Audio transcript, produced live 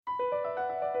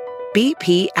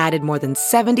BP added more than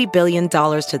 $70 billion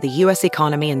to the U.S.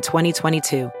 economy in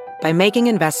 2022 by making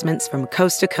investments from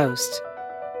coast to coast.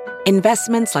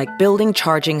 Investments like building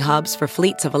charging hubs for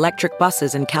fleets of electric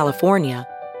buses in California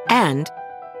and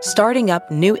starting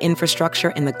up new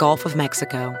infrastructure in the Gulf of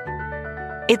Mexico.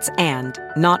 It's and,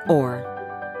 not or.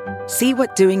 See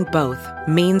what doing both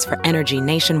means for energy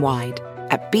nationwide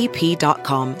at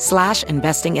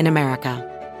bp.com/investing in America.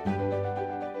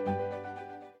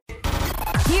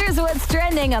 Here's what's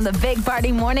trending on the Big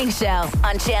Party Morning Show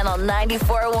on Channel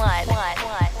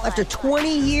 94.1. After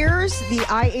 20 years, the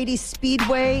I-80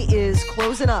 Speedway is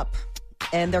closing up,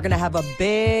 and they're going to have a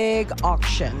big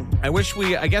auction. I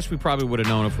guess we probably would have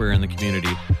known if we were in the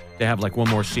community to have like one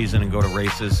more season and go to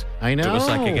races. I know. It was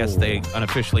like, I guess they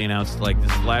unofficially announced like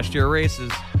this is last year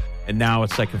races, and now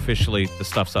it's like officially the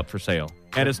stuff's up for sale.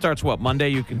 And it starts Monday?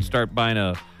 You can start buying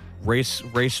a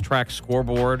racetrack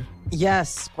scoreboard.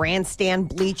 Yes, grandstand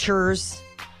bleachers.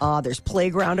 There's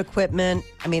playground equipment.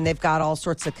 I mean, they've got all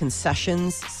sorts of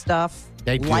concessions stuff.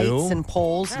 They do? Lights and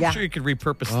poles. I'm sure you could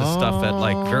repurpose the stuff at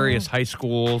like various high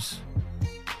schools.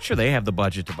 Sure, they have the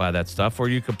budget to buy that stuff. Or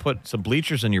you could put some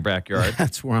bleachers in your backyard.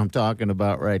 That's where I'm talking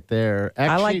about right there. Actually,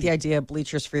 I like the idea of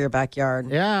bleachers for your backyard.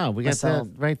 Yeah, we got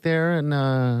that right there. And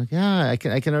I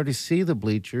can already see the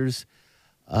bleachers.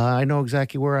 I know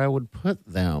exactly where I would put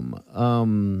them.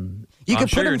 You could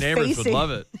sure put your them neighbors facing. would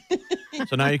love it.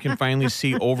 So now you can finally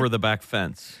see over the back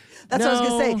fence. That's what I was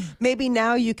going to say. Maybe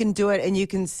now you can do it and you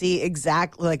can see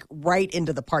exactly like right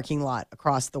into the parking lot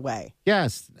across the way.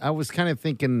 Yes, I was kind of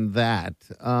thinking that.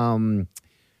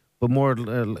 But more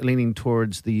leaning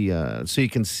towards the, so you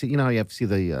can see, you have to see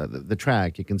the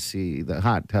track. You can see the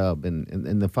hot tub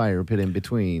and the fire pit in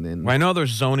between. And Well, I know there's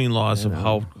zoning laws of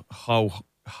how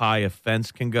high a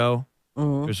fence can go.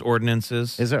 Mm-hmm. There's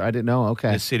ordinances. Is there? I didn't know.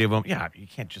 Okay. The city of yeah, you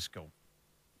can't just go.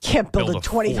 Can't build Build a a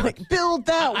 20. fort. Build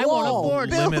that I wall. want a board.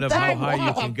 Build Limit of that how high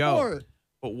you wall. can go.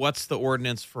 But what's the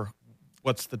ordinance for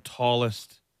what's the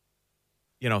tallest,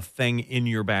 thing in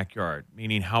your backyard?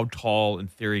 Meaning, how tall in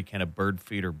theory can a bird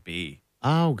feeder be?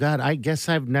 Oh God, I guess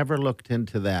I've never looked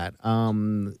into that.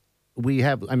 We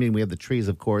have the trees,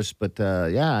 of course, but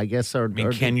I guess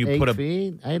can you 8 put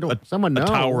feet? I don't. Someone knows.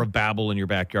 A Tower of Babel in your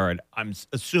backyard? I'm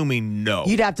assuming no.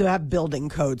 You'd have to have building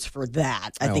codes for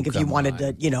that. I think if you come wanted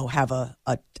to, have a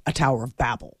Tower of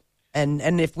Babel.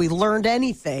 And if we learned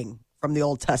anything from the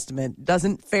Old Testament, it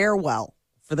doesn't fare well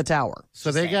for the tower. So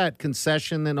they got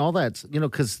concession and all that,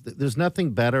 because there's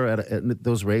nothing better at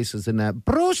those races than that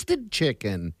roasted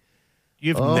chicken.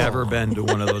 You've never been to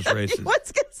one of those races.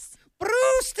 What's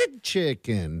Roasted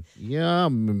chicken.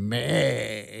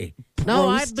 Yummy. No,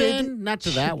 I've been not to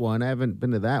that one. I haven't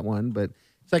been to that one, but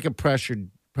it's like a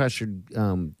pressured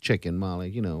chicken,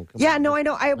 Molly. Yeah, no, I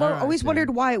know. I always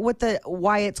wondered why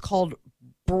it's called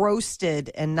broasted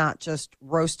and not just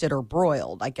roasted or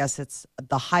broiled. I guess it's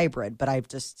the hybrid, but I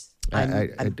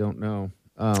don't know.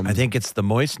 I think it's the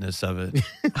moistness of it.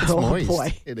 It's moist.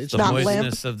 Boy. It is The not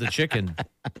moistness of the chicken.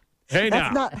 Hey,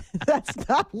 That's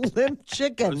not limp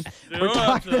chicken. We're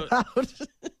talking about.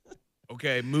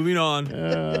 Okay, moving on.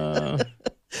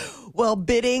 Well,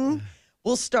 bidding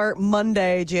will start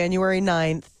Monday, January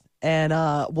 9th, and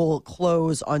will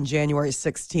close on January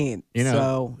 16th.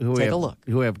 So take a look.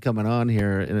 Who we have coming on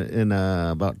here in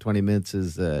about 20 minutes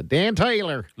is Dan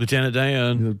Taylor. Lieutenant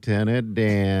Dan. Lieutenant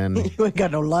Dan. You ain't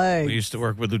got no legs. We used to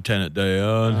work with Lieutenant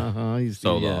Dan. He's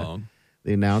So long.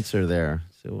 the announcer there.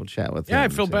 So we'll chat with him. Yeah, I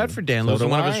feel bad for Dan So losing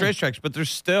do one of I. his racetracks, but there's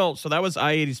still, so that was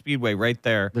I-80 Speedway right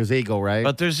there. There's Eagle, right?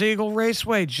 But there's Eagle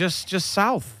Raceway just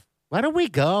south. Why don't we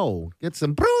go get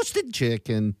some roasted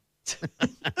chicken?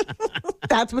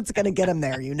 That's what's going to get him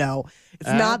there. It's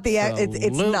not the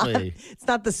it's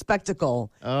not the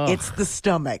spectacle. Oh. It's the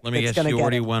stomach. Let me that's guess, you gonna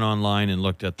already get him. went online and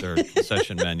looked at their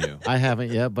concession menu. I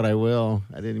haven't yet, but I will.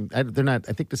 They're not.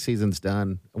 I think the season's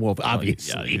done. Well,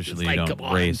 obviously, Yeah, usually It's you like, don't come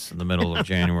on. race in the middle of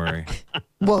January.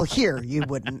 Well, here you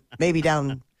wouldn't. Maybe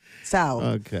down south.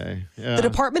 Okay. Yeah. The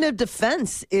Department of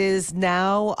Defense is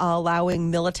now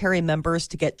allowing military members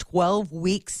to get 12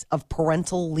 weeks of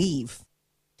parental leave.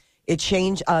 The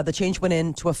change went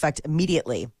into effect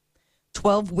immediately.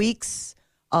 12 weeks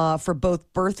for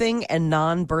both birthing and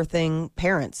non-birthing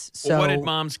parents. So Well, what did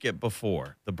moms get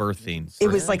before the birthing? it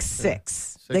was like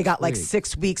 6. They got like weeks.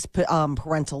 6 weeks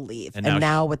parental leave. And And now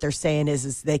now what they're saying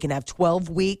is they can have 12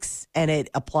 weeks, and it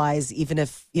applies even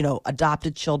if,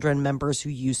 adopted children, members who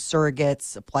use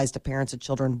surrogates, applies to parents of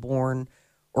children born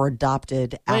or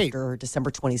adopted Wait. after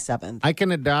December 27th. I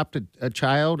can adopt a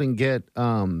child and get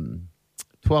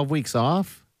 12 weeks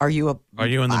off. Are you in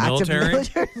the active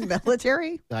military?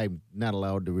 military? I'm not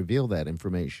allowed to reveal that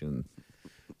information.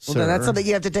 Well, then that's sir. something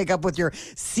you have to take up with your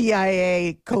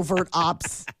CIA covert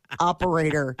ops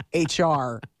operator,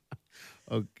 HR.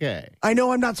 Okay. I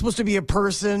know I'm not supposed to be a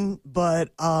person, but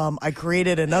I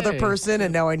created another Hey. person,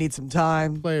 and now I need some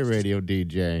time. Play a radio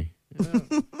DJ.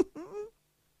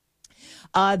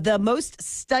 The most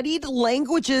studied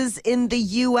languages in the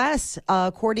U.S.,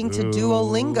 according to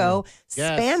Duolingo,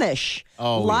 Yes. Spanish.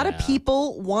 Oh, a lot yeah. of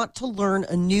people want to learn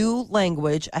a new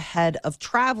language ahead of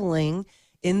traveling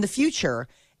in the future.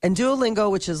 And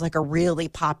Duolingo, which is like a really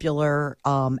popular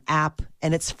app,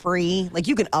 and it's free. Like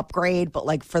you can upgrade, but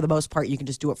like for the most part, you can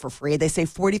just do it for free. They say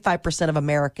 45% of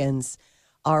Americans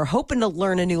are hoping to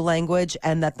learn a new language,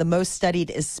 and that the most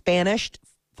studied is Spanish,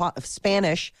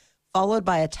 followed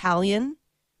by Italian,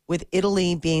 with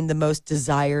Italy being the most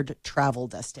desired travel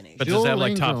destination. But does that have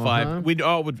like top Duolingo, 5? huh? We'd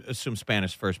all would assume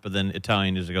Spanish first, but then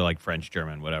Italian is go like French,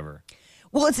 German, whatever.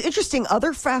 Well, it's interesting.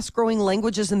 Other fast-growing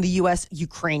languages in the U.S.,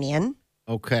 Ukrainian.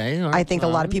 Okay. I think a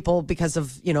lot of people, because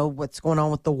of what's going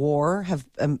on with the war, have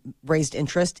raised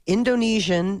interest.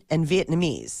 Indonesian and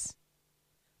Vietnamese.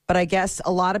 But I guess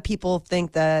a lot of people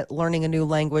think that learning a new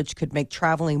language could make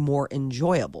traveling more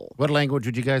enjoyable. What language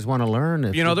would you guys want to learn?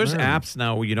 if There's learn? apps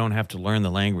now where you don't have to learn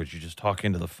the language. You just talk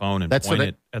into the phone and That's point what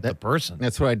it at the person.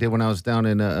 That's what I did when I was down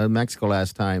in Mexico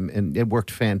last time, and it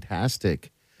worked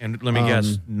fantastic. And let me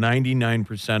guess,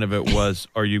 99% of it was,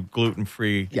 are you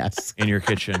gluten-free Yes. in your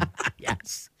kitchen?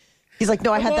 Yes. He's like,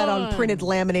 no, I had that Come on on. printed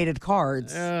laminated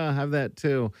cards. Yeah, I have that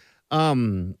too.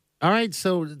 All right,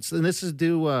 so this is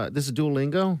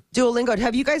Duolingo. Duolingo,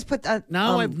 have you guys put that?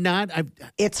 No, I've not.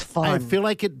 It's fun. I feel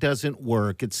like it doesn't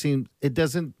work. It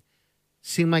doesn't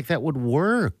seem like that would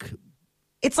work.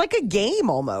 It's like a game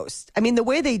almost. I mean, the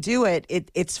way they do it,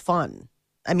 it's fun.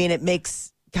 I mean, it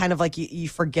makes kind of like you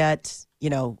forget,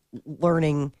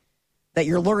 learning that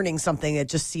you're learning something that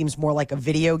just seems more like a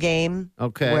video game.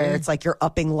 Okay. Where it's like you're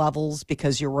upping levels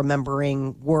because you're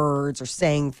remembering words or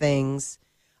saying things.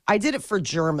 I did it for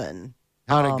German.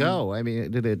 How'd it go? I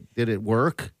mean, did it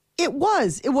work? It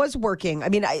was working. I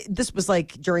mean, this was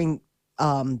like during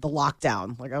the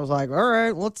lockdown. Like I was like, all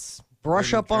right, let's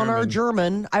brush up on our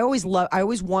German. I always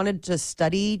wanted to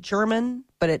study German,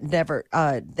 but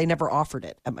they never offered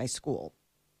it at my school.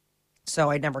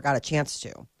 So I never got a chance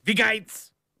to. Wie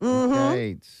geht's?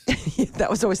 Right. That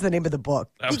was always the name of the book.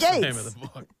 That was Die the name geht's. of the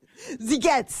book. Sie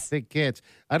geht's. Big kids.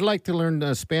 I'd like to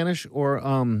learn Spanish, or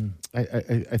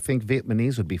I think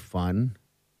Vietnamese would be fun.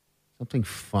 Something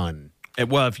fun.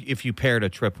 Well, if you paired a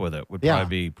trip with it, would Yeah.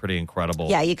 probably be pretty incredible.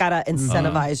 Yeah, you got to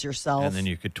incentivize yourself. And then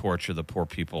you could torture the poor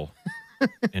people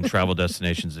in travel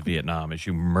destinations of Vietnam as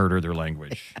you murder their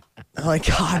language. Oh my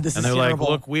God, this And is they're terrible.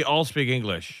 like, look, we all speak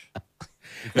English. No,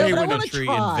 Because but I your wanna country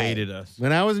try. invaded us.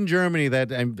 When I was in Germany,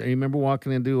 I remember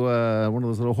walking into one of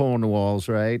those little hole in the walls,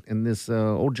 right? And this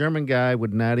old German guy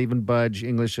would not even budge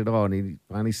English at all. And he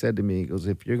finally said to me, he goes,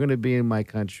 if you're going to be in my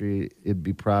country, it'd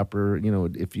be proper,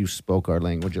 if you spoke our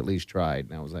language, at least tried.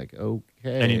 And I was like,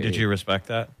 okay. And did you respect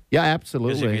that? Yeah, Because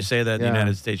absolutely. if you say that in the Yeah.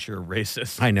 United States, you're a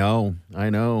racist. I know.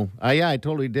 Yeah, I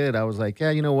totally did. I was like,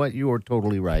 yeah, you know what? You are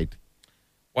totally right.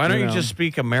 Why don't you know. just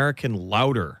speak American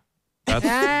louder? That's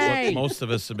what most of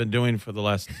us have been doing for the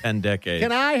last 10 decades.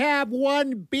 Can I have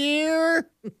one beer?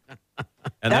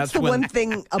 And That's the when, one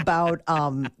thing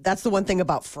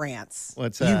about France.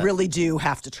 What's that? You really do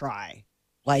have to try.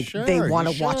 Like Sure, they want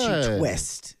you to watch you should.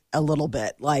 twist a little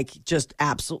bit, like just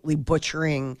absolutely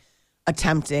butchering,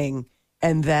 attempting,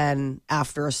 and then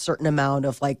after a certain amount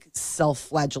of like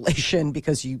self-flagellation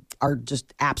because you are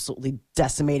just absolutely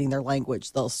decimating their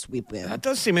language, they'll sweep in. That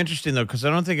does seem interesting, though, because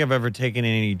I don't think I've ever taken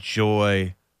any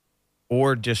joy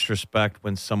or disrespect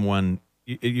when someone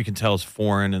you can tell is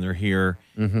foreign and they're here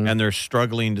and they're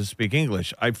struggling to speak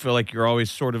English. I feel like you're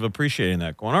always sort of appreciating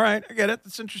that, going, all right, I get it.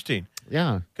 That's interesting.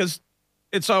 Yeah. Because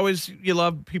it's always, you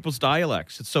love people's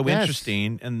dialects. It's so Yes.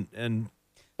 interesting. And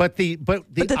But the the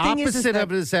thing opposite is that-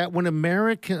 of it is that when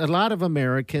a lot of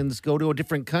Americans go to a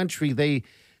different country,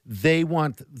 they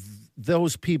want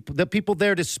those people, the people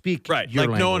there, to speak right, your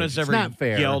like no one language. has It's ever not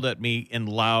fair. yelled at me in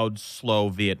loud, slow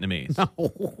Vietnamese.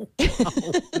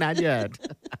 Not yet.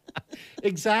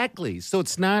 Exactly. So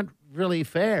it's not really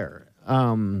fair.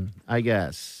 I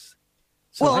guess.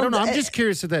 So Well, I don't know. I'm just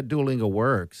curious if that Duolingo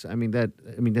works. I mean,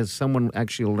 has someone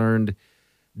actually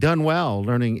done well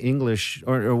learning English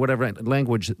or whatever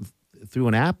language through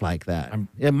an app like that?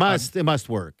 It must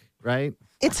work, right?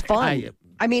 It's fun.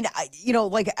 I mean,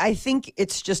 I think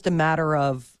it's just a matter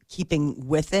of keeping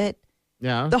with it.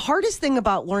 Yeah. The hardest thing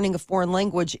about learning a foreign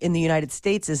language in the United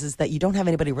States is that you don't have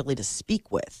anybody really to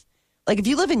speak with. Like if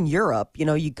you live in Europe,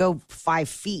 you go 5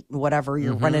 feet and whatever,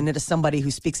 you're running into somebody who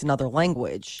speaks another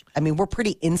language. I mean, we're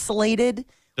pretty insulated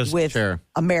with Sure.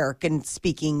 American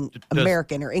speaking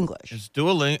American or English. Is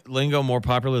Duolingo more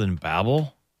popular than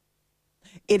Babbel?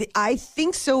 I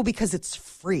think so because it's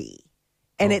free.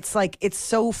 And it's like, it's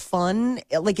so fun.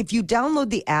 Like if you download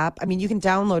the app, I mean, you can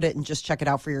download it and just check it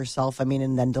out for yourself. I mean,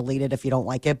 and then delete it if you don't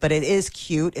like it. But it is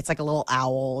cute. It's like a little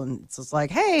owl, and it's just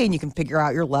like, hey, and you can figure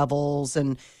out your levels,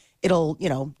 and it'll,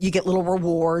 you get little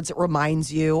rewards. It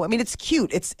reminds you. I mean, it's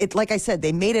cute. It's like I said,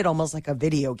 they made it almost like a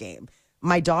video game.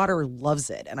 My daughter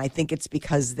loves it, and I think it's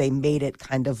because they made it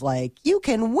kind of like you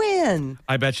can win.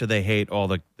 I bet you they hate all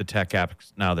the tech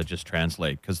apps now that just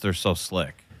translate because they're so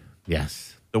slick.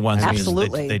 Yes. The ones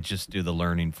Absolutely. they just do the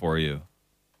learning for you.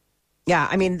 Yeah,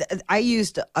 I mean, I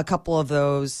used a couple of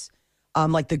those,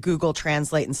 like the Google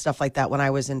Translate and stuff like that when I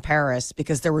was in Paris,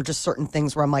 because there were just certain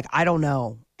things where I'm like, I don't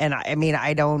know. And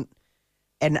I don't,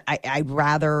 and I'd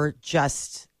rather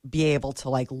just be able to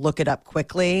like look it up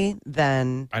quickly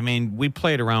than. I mean, we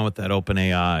played around with that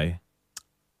OpenAI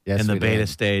Yes, in the we beta did.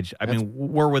 stage. I mean,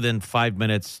 we're within 5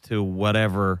 minutes to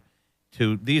whatever.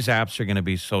 These apps are going to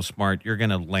be so smart. You're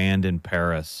going to land in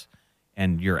Paris,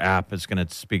 and your app is going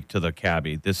to speak to the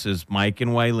cabbie. This is Mike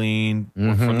and Wileen.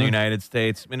 We're from the United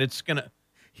States. I mean, it's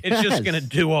just going to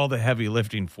do all the heavy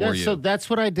lifting for you. So that's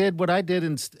what I did. What I did,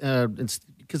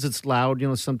 because it's loud,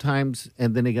 sometimes,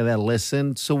 and then you got to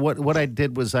listen. So what I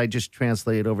did was I just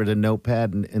translated over to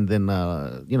Notepad, and then,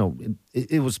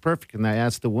 it was perfect. And I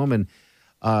asked the woman,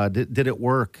 did it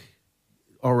work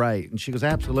all right? And she goes,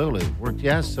 absolutely. Worked,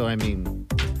 yes. So, I mean,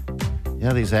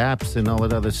 yeah, these apps and all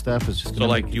that other stuff is just So,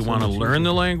 like, you want to learn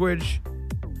the language,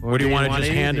 or do you want to just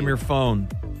hand him your phone?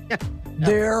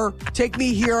 There, take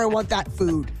me here. I want that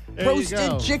food. There you Roasted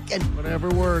go. chicken. Whatever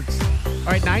works. All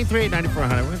right, 938-9400. We're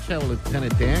going to chat with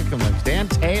Lieutenant Dan coming next. Dan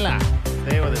Taylor.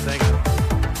 Stay with us. Thank you.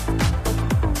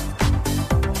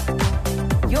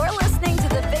 You're listening to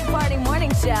the Big Party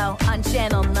Morning Show on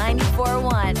Channel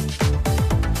 94.1.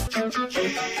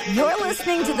 You're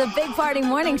listening to the Big Party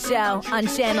Morning Show on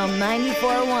Channel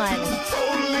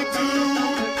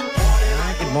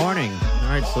 94.1. Good morning.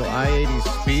 All right, so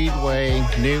I-80 Speedway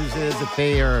news is that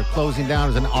they are closing down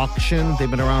as an auction. They've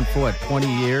been around for, 20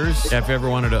 years? Yeah, if you ever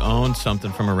wanted to own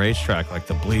something from a racetrack, like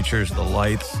the bleachers, the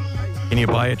lights, can you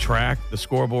buy a track, the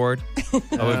scoreboard? We've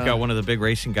got one of the big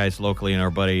racing guys locally, and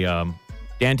our buddy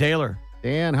Dan Taylor.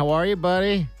 Dan, how are you,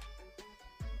 buddy?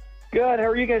 Good. How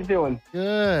are you guys doing?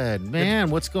 Good.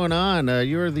 Man, what's going on?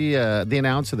 You're the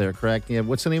announcer there, correct? Yeah.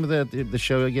 What's the name of the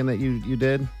show again that you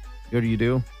did? What do you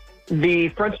do? The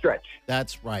front stretch.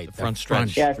 That's right. The front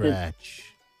stretch. Yeah,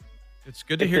 stretch. It's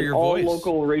good to It's hear an your voice.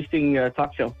 all-local racing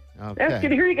talk show. Okay. Yeah, it's good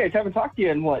to hear you guys. Haven't talked to you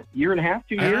in, year and a half,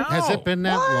 2 I years? know. Has it been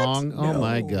that What? long? Oh,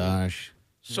 my gosh.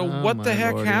 So Oh, what the my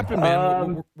heck lordy. happened,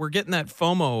 man? We're getting that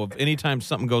FOMO of anytime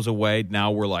something goes away,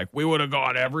 now we're like, we would have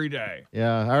gone every day.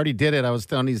 Yeah, I already did it. I was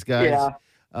telling these guys,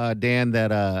 Yeah. Dan,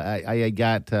 that I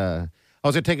got, I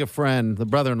was going to take a friend, the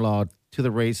brother-in-law, to the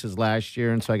races last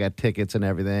year, and so I got tickets and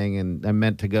everything, and I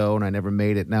meant to go, and I never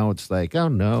made it. Now it's like, oh,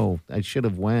 no, I should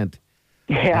have went.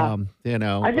 Yeah. I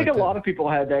think but, a lot of people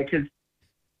had that because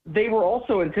they were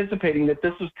also anticipating that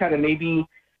this was kind of maybe,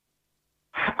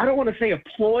 I don't want to say a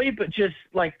ploy, but just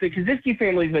like the Koziski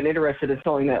family's been interested in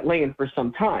selling that land for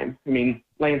some time. I mean,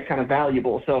 land's kind of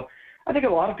valuable. So I think a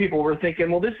lot of people were thinking,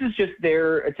 well, this is just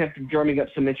their attempt of drumming up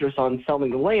some interest on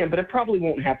selling the land, but it probably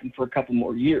won't happen for a couple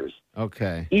more years.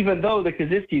 Okay. Even though the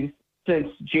Koziskis, since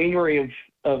January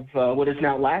of what is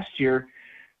now last year,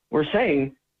 were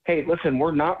saying, hey, listen,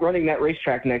 we're not running that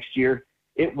racetrack next year.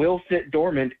 It will sit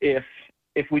dormant if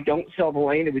we don't sell the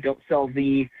land and we don't sell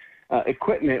the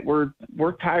equipment. We're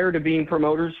tired of being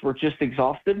promoters. We're just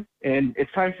exhausted, and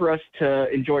it's time for us to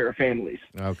enjoy our families.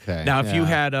 Okay. Now, if you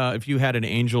had an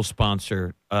angel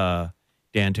sponsor,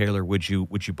 Dan Taylor, would you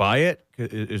buy it?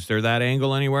 Is there that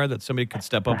angle anywhere that somebody could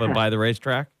step up and buy the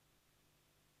racetrack?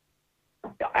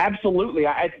 Absolutely.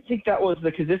 I think that was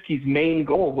the Koziski's main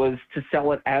goal, was to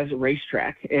sell it as a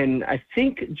racetrack. And I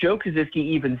think Joe Koziski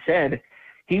even said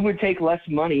he would take less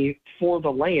money for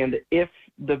the land if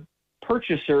the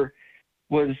purchaser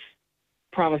was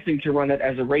promising to run it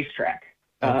as a racetrack.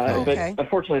 Okay. But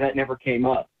unfortunately, that never came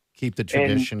up. keep the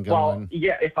tradition And, going. well,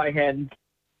 yeah, if I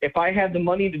had the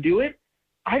money to do it,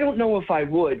 I don't know if I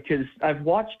would, because I've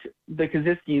watched the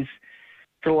Koziskis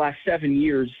for the last 7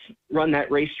 years run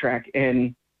that racetrack,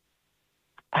 and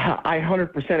I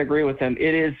 100% agree with them.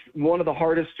 It is one of the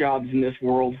hardest jobs in this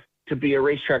world to be a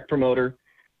racetrack promoter.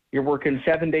 You're working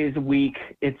 7 days a week.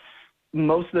 It's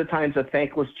most of the times a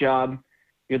thankless job.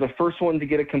 You're the first one to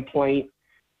get a complaint,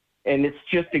 and it's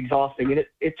just exhausting. And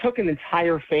it took an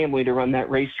entire family to run that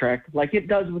racetrack, like it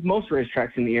does with most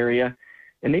racetracks in the area,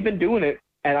 and they've been doing it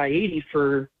at I-80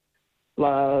 for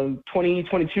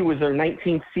 2022 was their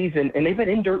 19th season, and they've been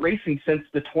in dirt racing since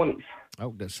the 20s.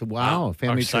 Oh, that's wow!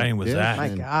 How exciting was that? My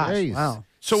gosh, Jeez. wow.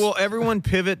 So will everyone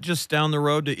pivot just down the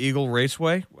road to Eagle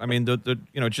Raceway? I mean, the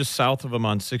just south of them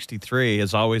on 63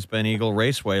 has always been Eagle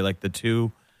Raceway. Like the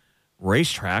two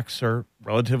racetracks are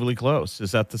relatively close.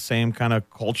 Is that the same kind of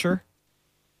culture?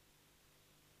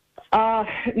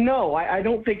 No, I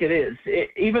don't think it is.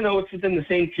 Even though it's within the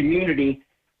same community,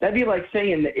 that'd be like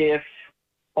saying if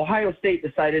Ohio State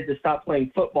decided to stop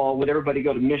playing football, would everybody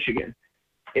go to Michigan?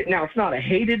 Now, it's not a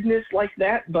hatedness like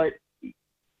that, but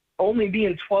only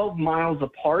being 12 miles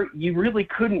apart, you really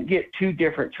couldn't get two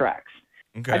different tracks.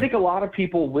 Okay. I think a lot of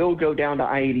people will go down to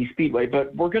I-80 Speedway,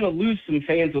 but we're going to lose some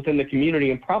fans within the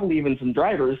community and probably even some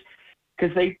drivers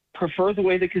because they prefer the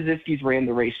way the Kaziskis ran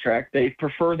the racetrack. They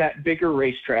prefer that bigger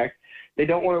racetrack. They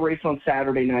don't want to race on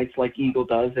Saturday nights like Eagle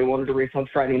does. They wanted to race on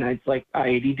Friday nights like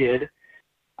I-80 did.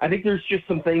 I think there's just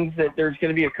some things that there's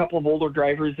going to be a couple of older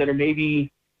drivers that are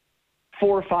maybe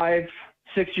 4, 5,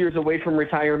 6 years away from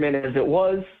retirement as it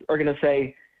was are going to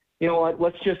say, you know what,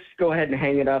 let's just go ahead and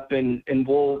hang it up and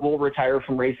we'll retire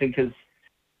from racing because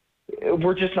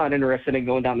we're just not interested in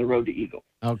going down the road to Eagle.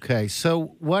 Okay,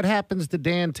 so what happens to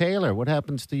Dan Taylor? What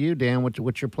happens to you, Dan?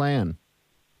 What's your plan?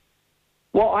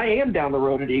 Well, I am down the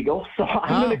road at Eagle, so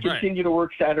I'm going to continue to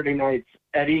work Saturday nights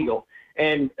at Eagle.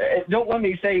 And don't let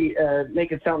me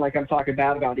make it sound like I'm talking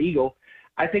bad about Eagle.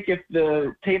 I think if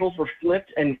the tables were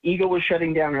flipped and Eagle was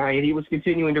shutting down and I-80 was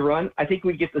continuing to run, I think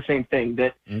we'd get the same thing,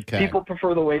 that people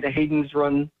prefer the way the Haydens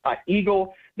run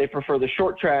Eagle. They prefer the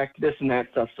short track, this and that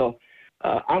stuff. So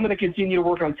I'm going to continue to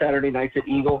work on Saturday nights at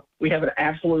Eagle. We have an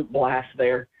absolute blast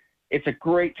there. It's a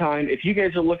great time. If you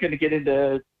guys are looking to get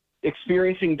into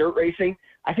experiencing dirt racing,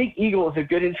 I think Eagle is a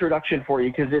good introduction for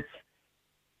you because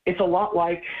it's a lot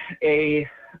like a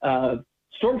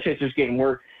Storm Chasers game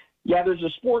where, yeah, there's a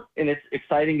sport and it's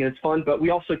exciting and it's fun, but we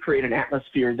also create an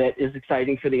atmosphere that is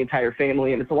exciting for the entire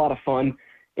family, and it's a lot of fun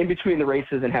in between the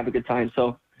races and have a good time.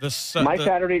 So my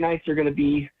Saturday nights are going to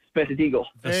be spent at Eagle.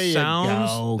 The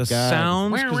sounds,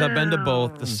 because I've been to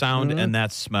both, the sound and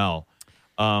that smell.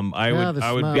 I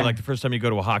would be like the first time you go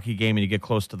to a hockey game and you get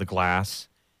close to the glass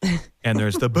and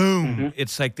there's the boom. Mm-hmm.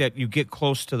 It's like that. You get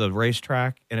close to the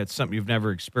racetrack and it's something you've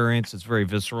never experienced. It's very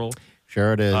visceral.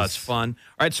 Sure it is. It's fun.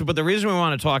 All right, but the reason we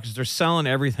want to talk is they're selling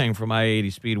everything from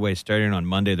I-80 Speedway starting on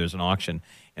Monday. There's an auction,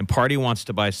 and Party wants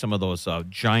to buy some of those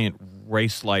giant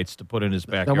race lights to put in his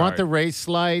backyard. I want the race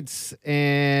lights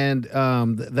and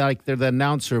they're the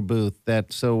announcer booth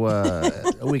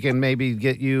we can maybe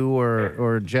get you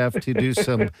or Jeff to do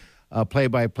some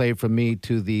play-by-play from me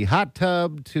to the hot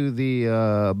tub, to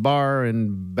the bar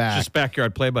and back. Just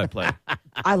backyard play-by-play.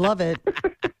 I love it.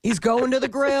 He's going to the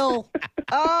grill.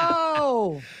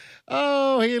 Oh,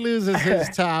 he loses his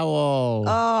towel.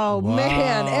 Oh, wow.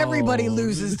 Man, everybody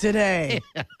loses today.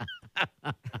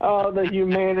 Oh, the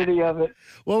humanity of it.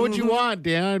 What would you want,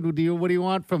 Dan? What do you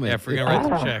want from it? Yeah, if we're going to write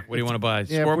the check, what do you want to buy?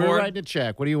 Yeah, Scoreboard? we're writing a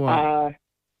check. What do you want?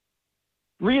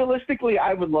 Realistically,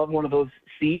 I would love one of those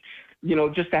seats,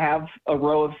 just to have a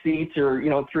row of seats or,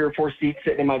 3 or 4 seats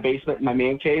sitting in my basement in my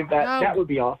man cave. That would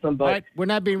be awesome. But right, we're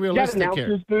not being realistic that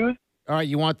announcer's here. Booth. All right,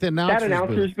 you want the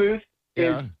announcer's booth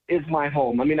is my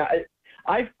home. I mean,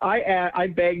 I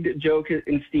begged Joe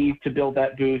and Steve to build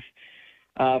that booth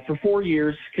for 4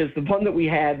 years because the one that we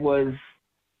had was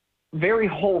very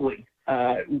holy.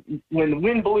 When the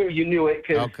wind blew, you knew it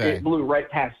because it blew right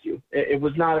past you. It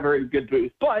was not a very good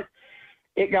booth, but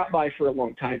it got by for a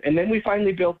long time. And then we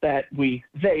finally built that.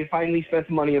 They finally spent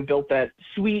the money and built that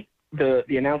suite, the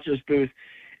announcer's booth.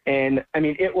 And, I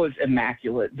mean, it was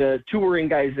immaculate. The touring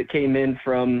guys that came in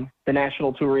from the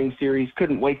National Touring Series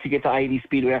couldn't wait to get to I-80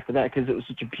 Speedway after that because it was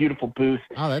such a beautiful booth.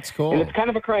 Oh, that's cool. And it's kind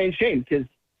of a crying shame because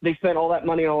they spent all that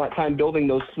money and all that time building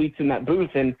those suites in that booth.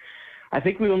 And I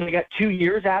think we only got 2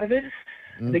 years out of it.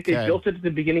 I think they built it at the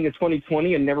beginning of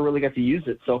 2020 and never really got to use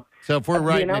it. So if we're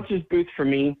right, the announcer's booth for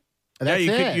me.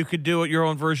 You could do your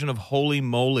own version of Holy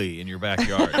Moly in your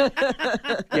backyard.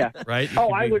 Yeah. Right?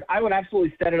 I would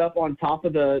absolutely set it up on top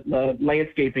of the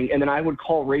landscaping, and then I would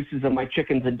call races of my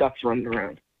chickens and ducks running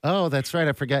around. Oh, that's right.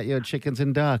 I forgot you had chickens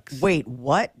and ducks. Wait,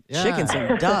 what? Yeah. Chickens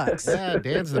and ducks? Yeah,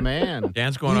 Dan's the man.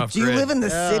 Dan's going off grid. Do you live in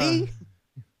the city?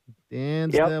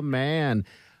 Dan's the man.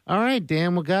 All right,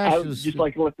 Dan. Well, gosh. I would just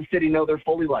like to let the city know they're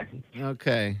fully licensed.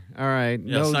 Okay. All right.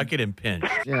 Yeah, let's not get impinged.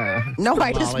 Yeah. No,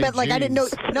 I just meant I didn't know.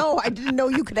 No, I didn't know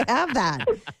you could have that.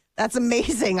 That's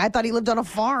amazing. I thought he lived on a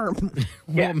farm.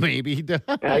 Well, maybe he does.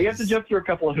 You have to jump through a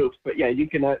couple of hoops, but yeah, you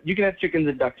can have chickens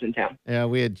and ducks in town. Yeah,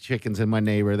 we had chickens in my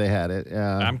neighbor. They had it.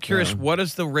 I'm curious, what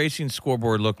does the racing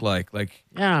scoreboard look like? Like,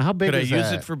 Yeah, how big could I is use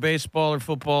that? it for baseball or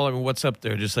football? I mean, what's up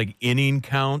there? Just like inning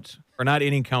count, or not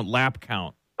inning count, lap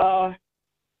count.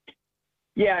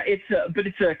 Yeah, it's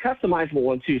a customizable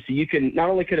one too. So you can not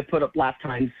only could it put up lap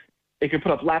times, it could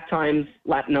put up lap times,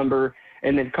 lap number,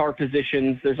 and then car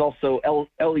positions. There's also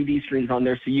LED screens on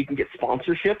there, so you can get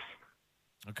sponsorships.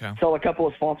 Okay. Sell a couple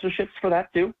of sponsorships for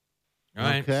that too. All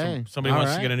right. Okay. Somebody All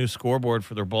wants to right. get a new scoreboard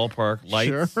for their ballpark.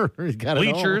 Lights, Sure, he's got it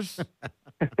all. bleachers,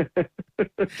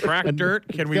 track dirt.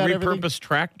 Can we Got repurpose everything.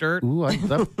 track dirt? Ooh,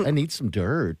 I need some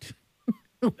dirt.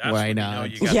 That's Why when you not? know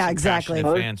you got Yeah, some exactly.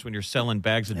 passionate fans when you're selling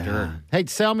bags of dirt. Hey,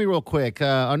 tell me real quick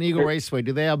on Eagle Raceway,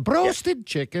 do they have roasted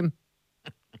chicken?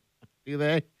 Do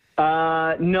they?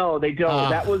 No, they don't.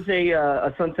 That was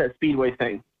a Sunset Speedway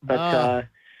thing. But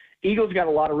Eagle's got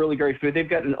a lot of really great food. They've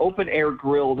got an open air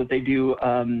grill that they do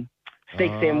steak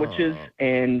sandwiches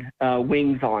and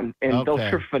wings on, and those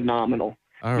Okay. are phenomenal.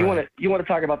 All You right. want to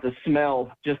talk about the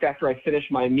smell just after I finish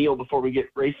my meal before we get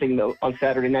racing though on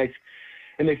Saturday nights.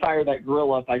 And they fire that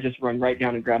grill up, I just run right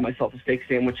down and grab myself a steak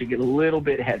sandwich and get a little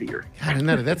bit heavier. God,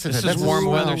 no, that's This that's is warm a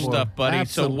weather smell. stuff, buddy.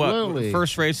 Absolutely. So what?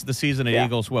 First race of the season at Yeah.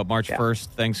 Eagles, what, March Yeah. 1st?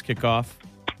 Thanks kickoff?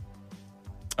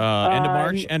 End of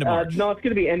March? End of March. No, it's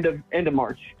going to be end of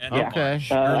March. End yeah. of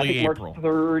March. I Early think April. March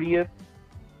 30th.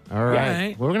 All right.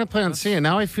 right. We're going to plan on seeing.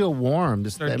 Now I feel warm.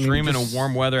 Just, Start I mean, dreaming just- of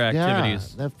warm weather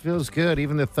activities. Yeah, that feels good.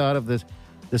 Even the thought of this,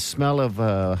 the smell of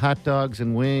hot dogs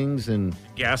and wings and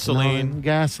Gasoline,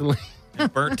 gasoline,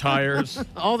 burnt tires.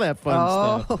 all that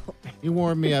fun stuff. You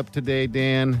warmed me up today,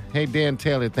 Dan. Hey, Dan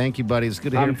Taylor, thank you, buddy. It's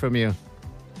good to hear from you.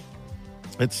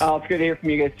 It's Oh, it's good to hear from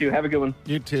you guys too. Have a good one.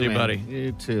 you too, See you, man. buddy.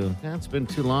 You too. Yeah, it's been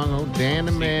too long. Oh, Dan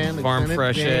the man, Farm Lieutenant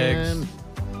fresh Dan, eggs,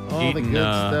 all the eating, good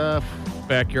stuff.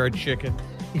 Backyard chicken.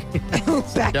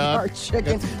 Backyard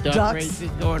chicken, Duck ducks.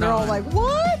 racing going They're all on. like,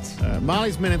 what?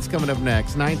 Molly's Minute's coming up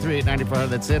next. 938-9400.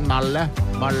 That's in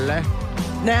Molly.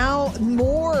 Now,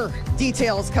 more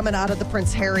details coming out of the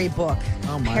Prince Harry book.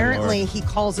 Oh, my Apparently, Lord. he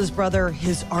calls his brother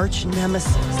his arch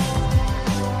nemesis.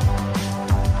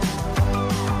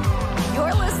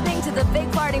 You're listening to the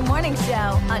Big Party Morning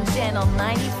Show on Channel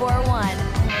 94.1.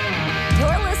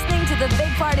 You're listening to the Big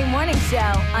Party Morning Show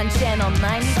on Channel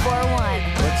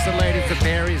 94.1. What's the latest with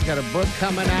Harry? He's got a book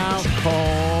coming out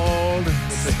called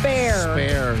Spare.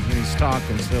 Spare. And he's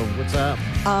talking. So what's up?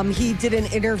 He did an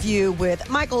interview with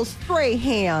Michael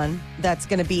Strahan that's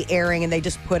going to be airing, and they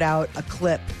just put out a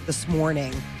clip this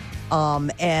morning,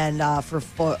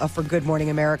 for Good Morning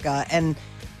America. And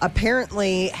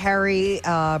apparently, Harry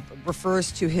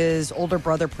refers to his older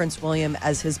brother Prince William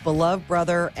as his beloved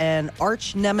brother and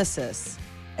arch nemesis.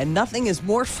 And nothing is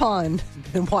more fun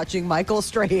than watching Michael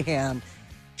Strahan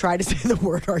try to say the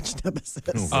word arch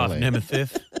nemesis. Off Boy.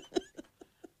 Nemesis.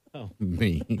 Oh,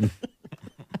 mean.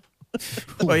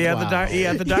 Well, yeah, Wow. the He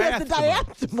has the diaspora.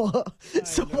 diaspora.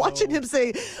 So watching him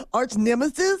say arch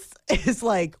nemesis is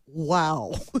like,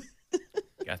 wow.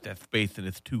 Got that space in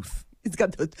his tooth. He's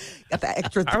got that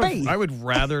extra space. I would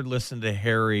rather listen to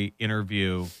Harry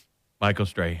interview Michael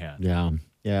Strahan.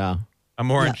 Yeah. I'm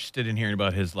more interested in hearing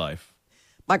about his life.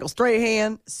 Michael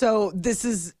Strahan. So this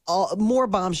is more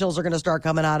bombshells are going to start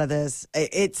coming out of this.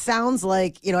 It sounds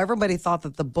like, everybody thought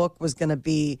that the book was going to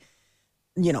be,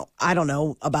 I don't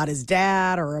know, about his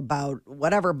dad or about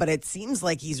whatever, but it seems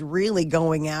like he's really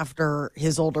going after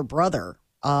his older brother,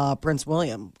 Prince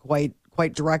William, quite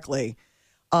directly.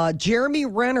 Jeremy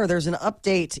Renner, there's an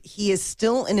update. He is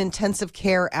still in intensive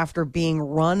care after being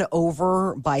run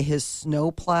over by his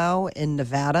snowplow in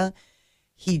Nevada.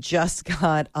 He just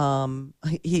got,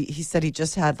 he said he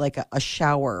just had like a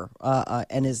shower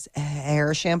and his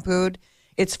hair shampooed.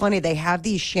 It's funny, they have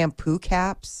these shampoo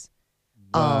caps.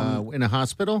 In a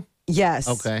hospital? Yes.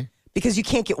 Okay. Because you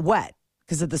can't get wet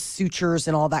because of the sutures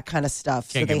and all that kind of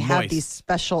stuff. Can't so they get have moist. these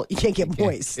special, you can't get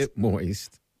moist. It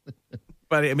moist.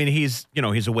 But I mean, he's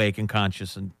awake and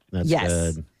conscious, and That's Yes.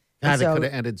 good. And God, so- it could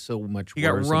have ended so much he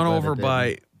worse. got run I'm glad over it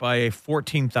didn't. by a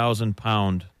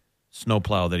 14,000-pound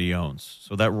snowplow that he owns.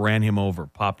 So that ran him over,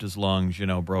 popped his lungs,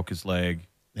 broke his leg.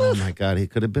 Oh, my God. He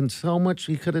could have been so much.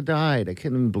 He could have died. I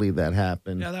can't even believe that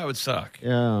happened. Yeah, that would suck.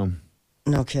 Yeah.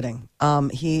 No kidding.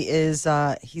 He is,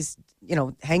 he's,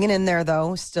 hanging in there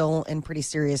though, still in pretty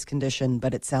serious condition,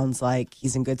 but it sounds like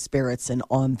he's in good spirits and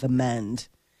on the mend.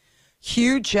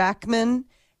 Hugh Jackman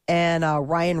and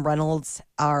Ryan Reynolds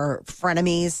are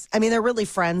frenemies. I mean, they're really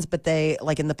friends, but they,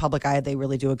 like in the public eye, they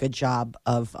really do a good job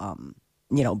of,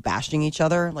 bashing each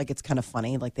other. Like it's kind of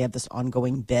funny. Like they have this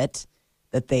ongoing bit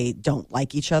that they don't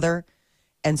like each other.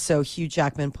 And so Hugh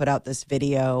Jackman put out this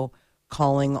video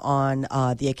calling on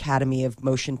the Academy of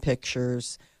Motion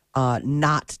Pictures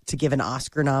not to give an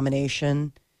Oscar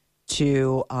nomination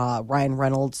to Ryan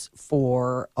Reynolds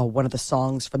for one of the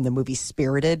songs from the movie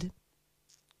Spirited.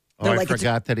 Oh, I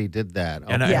forgot that he did that.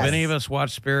 And Yes. have any of us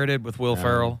watched Spirited with Will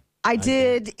Ferrell? I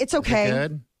did. It's okay. Is it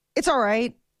good? It's all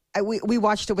right. We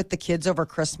watched it with the kids over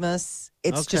Christmas.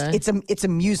 It's Okay. just it's a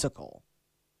musical.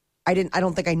 I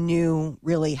don't think I knew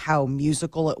really how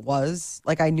musical it was.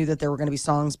 Like I knew that there were going to be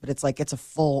songs, but it's like it's a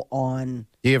full on.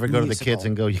 Do you ever go to the musical. kids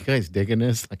and go, "You guys digging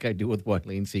this?" Like I do with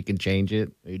Wileen, so you can change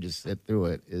it, or you just sit through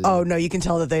it? Oh no, you can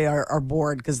tell that they are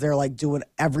bored because they're like doing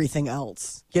everything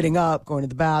else, getting up, going to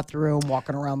the bathroom,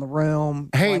 walking around the room.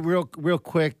 Hey, Like, real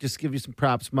quick, just give you some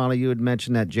props, Molly. You had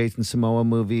mentioned that Jason Momoa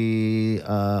movie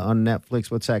on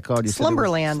Netflix. What's that called? You said it was-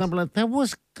 Slumberland. Slumberland. That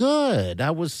was good.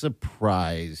 I was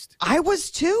surprised. I was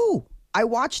too. I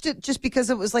watched it just because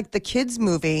it was like the kids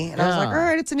movie, and I was like, Yeah. all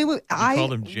right, it's a new movie. I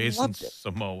called him Jason loved it.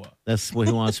 Samoa. That's what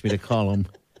he wants me to call him.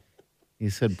 He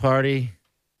said, "Party."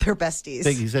 They're besties.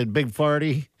 He said, "Big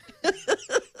farty."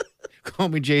 Call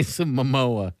me Jason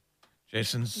Momoa.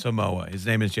 Jason Samoa. His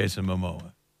name is Jason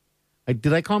Momoa.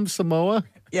 Did I call him Samoa?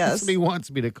 Yes. That's what he wants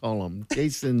me to call him.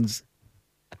 Jason's.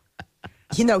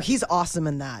 He's awesome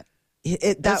in that.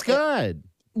 That's good.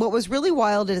 What was really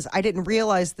wild is I didn't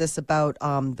realize this about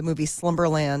the movie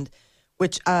Slumberland,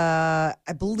 which I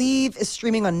believe is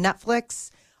streaming on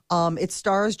Netflix. It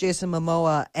stars Jason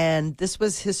Momoa, and this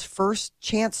was his first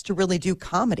chance to really do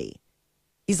comedy.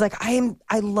 He's like,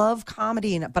 I love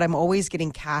comedy, but I'm always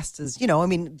getting cast as,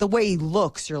 the way he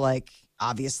looks, you're like,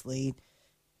 obviously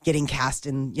getting cast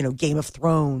in, Game of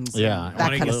Thrones. and Yeah.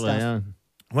 that kind of Absolutely, stuff. yeah.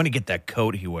 I want to get that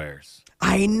coat he wears.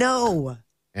 I know.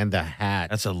 And the hat.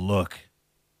 That's a look.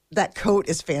 That coat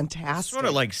is fantastic. Sort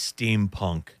of like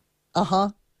steampunk. Uh-huh.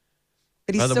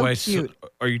 But he's By the so way, cute.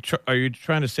 are you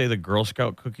trying to say the Girl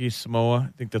Scout cookie Samoa?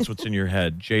 I think that's what's in your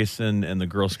head. Jason and the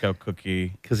Girl Scout cookie.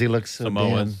 Because he looks so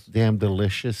Samoans. damn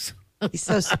delicious. He's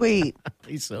so sweet.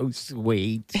 He's so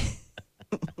sweet.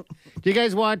 Do you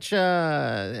guys watch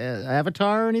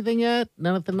Avatar or anything yet?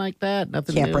 Nothing like that?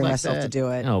 Nothing Can't new bring like myself that? to do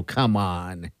it. Oh, come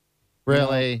on.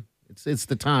 Really? It's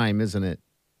the time, isn't it?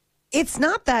 It's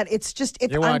not that. It's just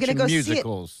if You're I'm going to watching go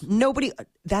musicals. see it. Nobody.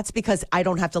 That's because I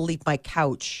don't have to leave my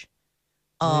couch.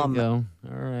 There you go.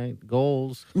 All right.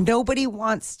 Goals. Nobody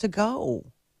wants to go,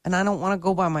 and I don't want to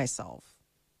go by myself.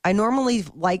 I normally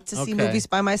like to see Okay. movies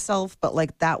by myself, but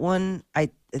like that one, I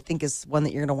think is one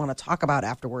that you're going to want to talk about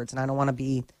afterwards, and I don't want to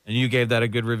be. And you gave that a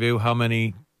good review. How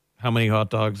many hot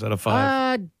dogs out of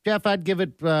 5? Jeff, I'd give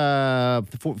it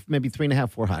maybe 3.5,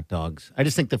 4 hot dogs. I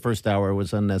just think the first hour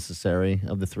was unnecessary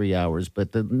of the 3 hours,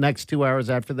 but the next 2 hours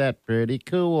after that, pretty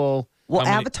cool. Well,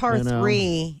 How many- Avatar I know.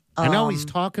 3. I know he's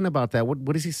talking about that.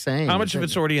 What is he saying? How much of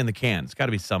it's already in the can? It's got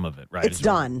to be some of it, right? It's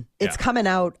done. It's Yeah. coming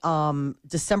out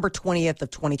December 20th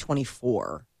of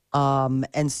 2024.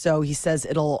 And so he says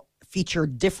it'll feature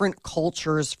different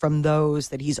cultures from those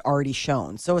that he's already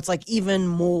shown. So it's like even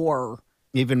more.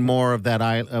 Even more of that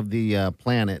of the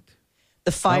planet.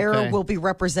 The fire Okay. will be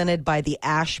represented by the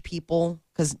Ash people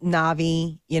because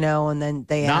Navi, and then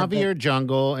they have Navi or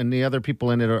jungle, and the other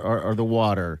people in it are the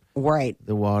water. right.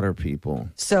 The water people.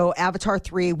 So Avatar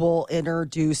 3 will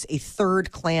introduce a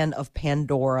third clan of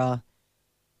Pandora.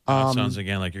 It sounds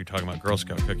again like you're talking about Girl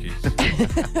Scout cookies.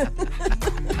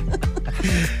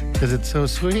 Because it's so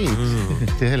sweet.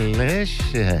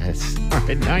 Delicious. All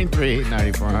right,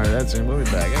 938-9400. That's it. We'll be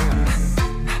back. Hang on.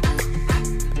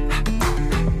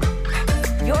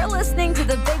 You're listening to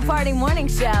the Big Party Morning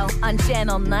Show on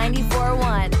Channel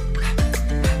 94.1.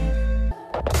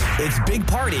 It's Big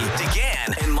Party,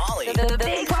 DeGan and Molly. The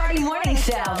Big Party Morning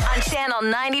Show on Channel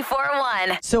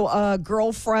 94.1. So a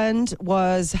girlfriend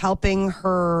was helping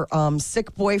her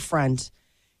sick boyfriend.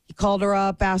 He called her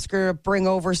up, asked her to bring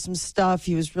over some stuff.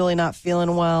 He was really not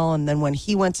feeling well. And then when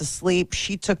he went to sleep,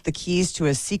 she took the keys to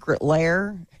his secret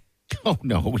lair. Oh,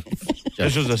 no.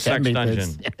 This was a sex That made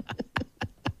dungeon.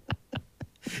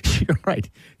 this- You're right.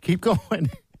 Keep going.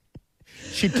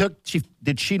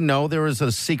 Did she know there was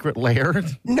a secret lair?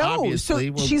 No, Obviously.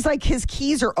 so Well, she's like, his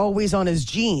keys are always on his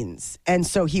jeans. And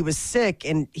so he was sick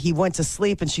and he went to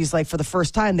sleep. And she's like, for the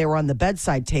first time, they were on the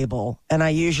bedside table. And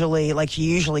she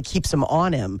usually keeps them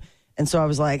on him. And so I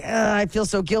was like, I feel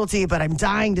so guilty, but I'm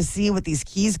dying to see what these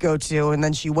keys go to. And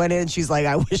then she went in. She's like,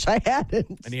 I wish I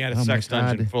hadn't. And he had a Oh, my sex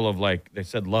dungeon God. full of, they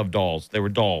said love dolls. They were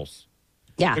dolls.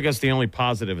 Yeah. I guess the only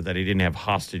positive is that he didn't have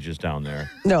hostages down there.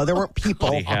 No, there weren't people.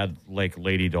 But he had,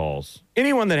 lady dolls.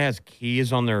 Anyone that has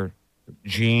keys on their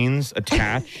jeans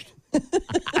attached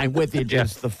I'm with you, It's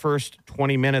Jeff. the first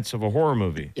 20 minutes of a horror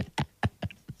movie.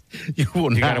 You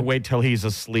will You got to not. wait till he's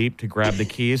asleep to grab the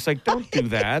keys. Like, don't do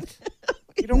that.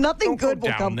 Nothing Don't go good will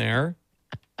down come. there.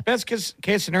 Best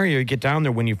case scenario, you get down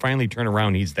there when you finally turn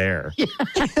around, he's there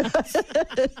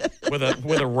with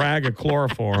a rag of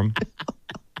chloroform.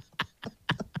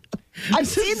 I've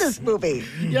seen this movie.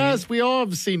 Yes, we all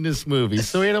have seen this movie.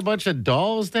 So we had a bunch of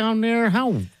dolls down there.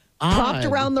 How Propped odd.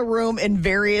 around the room in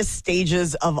various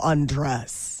stages of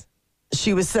undress.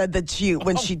 She was said that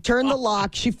when she turned the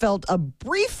lock, she felt a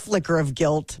brief flicker of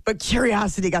guilt, but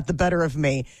curiosity got the better of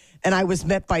me, and I was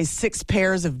met by 6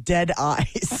 pairs of dead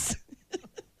eyes.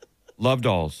 Love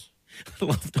dolls.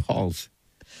 Love dolls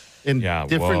in Yeah,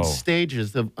 different whoa.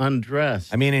 stages of undress.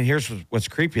 I mean, and here's what's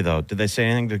creepy though. Did they say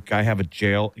anything? Did the guy have a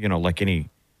jail? Like any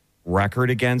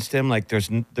record against him? Like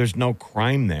there's no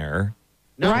crime there.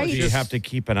 No, Right. Do you have to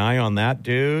keep an eye on that,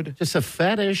 dude? just a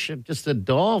fetish, just a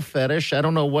doll fetish. I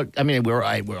don't know what. I mean, we're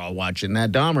all watching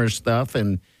that Dahmer stuff,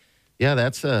 and yeah,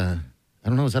 that's I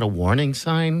don't know. Is that a warning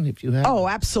sign? If you have, Oh,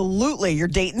 absolutely. You're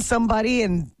dating somebody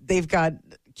and they've got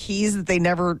keys that they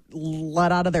never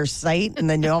let out of their sight. And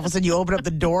then all of a sudden you open up the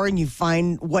door and you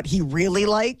find what he really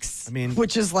likes. I mean-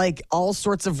 which is like all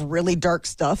sorts of really dark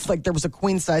stuff. Like there was a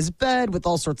queen size bed with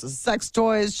all sorts of sex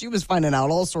toys. She was finding out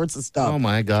all sorts of stuff oh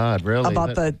my God, really?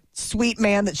 about the sweet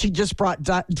man that she just brought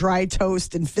dry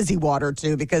toast and fizzy water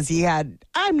to because he had,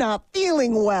 I'm not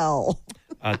feeling well.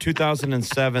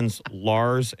 2007's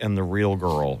Lars and the Real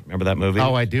Girl. Remember that movie?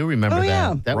 Oh, I do remember Oh, that.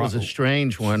 yeah. That was a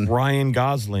strange one. Ryan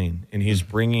Gosling, and he's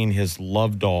bringing his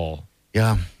love doll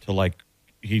Yeah. to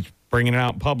he's bringing it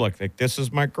out in public. Like, this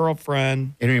is my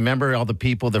girlfriend. And remember, all the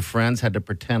people, the friends, had to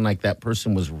pretend like that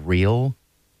person was real,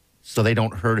 so they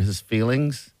don't hurt his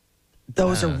feelings.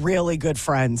 Those are really good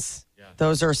friends.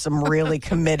 Those are some really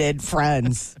committed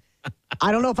friends.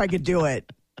 I don't know if I could do it.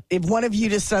 If one of you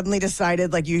just suddenly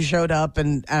decided, like you showed up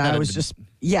and I was just,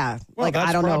 Well, like that's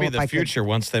I don't know probably if the I future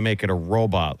once they make it a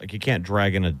robot. Like, you can't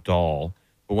drag in a doll.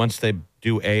 But once they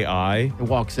do AI, It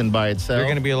walks in by itself. you're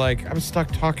going to be like, I'm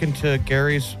stuck talking to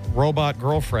Gary's robot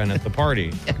girlfriend at the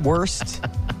party. could. Worst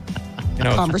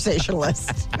It's-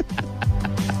 conversationalist.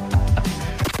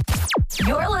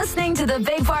 You're listening to the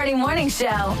Big Party Morning Show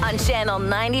on Channel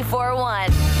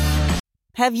 94.1.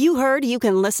 Have you heard you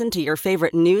can listen to your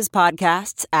favorite news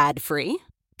podcasts ad-free?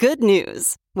 Good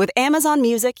news! With Amazon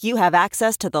Music, you have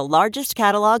access to the largest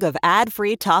catalog of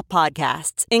ad-free top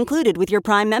podcasts included with your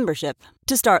Prime membership.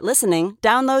 To start listening,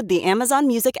 download the Amazon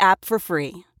Music app for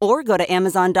free or go to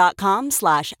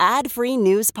amazon.com/ad-free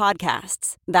news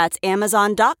podcasts. That's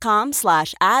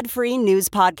amazon.com/ad-free news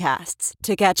podcasts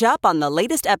to catch up on the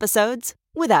latest episodes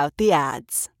without the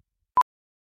ads.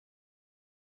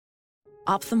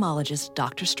 Ophthalmologist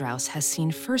Dr. Strauss has seen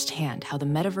firsthand how the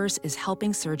metaverse is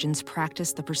helping surgeons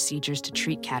practice the procedures to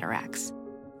treat cataracts.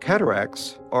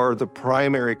 Cataracts are the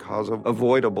primary cause of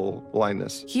avoidable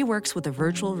blindness. He works with a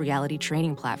virtual reality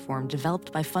training platform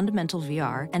developed by Fundamental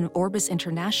VR and Orbis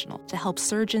International to help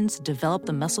surgeons develop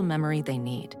the muscle memory they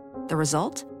need. The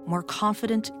result? More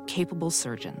confident, capable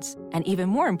surgeons. And even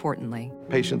more importantly,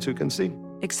 Patients who can see.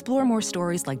 explore more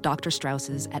stories like Dr.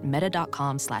 Strauss's at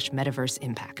meta.com/metaverse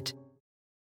impact.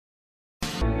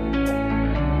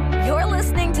 You're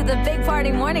listening to the Big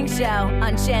Party Morning Show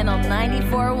on Channel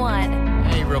 94.1.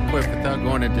 Hey, real quick, without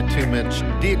going into too much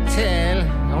detail,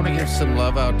 I want to give some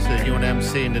love out to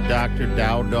UNMC and to Dr.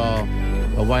 Dowdall.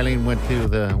 Wileen went through,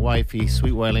 the wifey,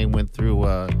 sweet Wileen, went through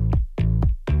a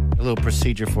little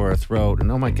procedure for her throat.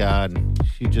 And oh my God,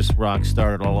 she just rock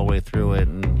started all the way through it.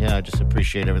 And yeah, I just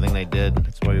appreciate everything they did.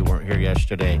 That's why we weren't here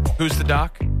yesterday. Who's the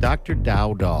doc? Dr.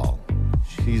 Dowdall.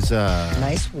 She's,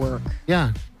 Nice work.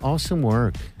 yeah, awesome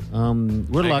work. We're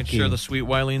Making lucky. sure the sweet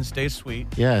Wileen stays sweet.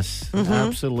 Yes,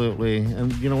 absolutely.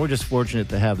 And, we're just fortunate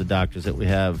to have the doctors that we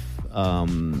have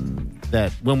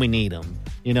that when we need them,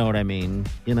 you know what I mean?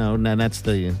 And that's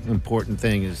the important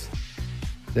thing is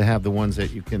to have the ones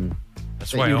that you can,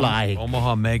 That's that why you like.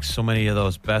 Omaha makes so many of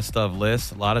those best of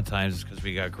lists. A lot of times it's because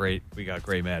we got great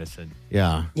medicine,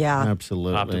 Yeah. Yeah.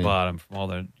 Absolutely. top to bottom, from all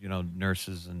the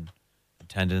nurses and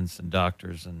attendants and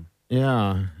doctors and.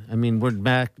 Yeah. I mean, we're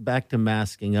back to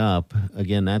masking up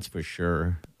again, that's for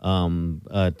sure.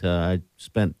 But I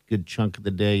spent a good chunk of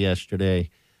the day yesterday,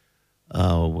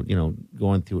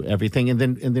 going through everything. And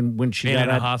then when she Being got in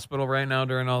a out, hospital right now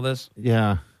during all this,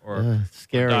 yeah. or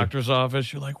scary. doctor's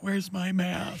office, you're like, "Where's my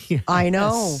mask?" I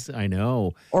know. Yes, I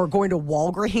know. Or going to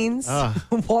Walgreens.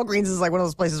 Walgreens is like one of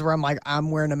those places where I'm like,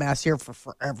 I'm wearing a mask here for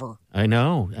forever. I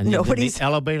know. And Nobody's-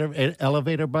 the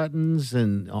elevator buttons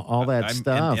and all that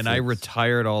stuff. And I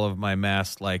retired all of my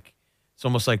masks like It's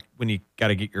almost like when you got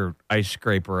to get your ice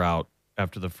scraper out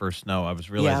after the first snow. I was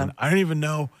realizing I don't even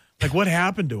know like what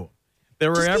happened to them. They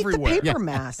were Just everywhere. Eat the paper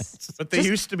masks. But they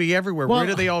used to be everywhere. Well, where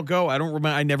did they all go? I don't remember.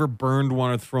 I never burned one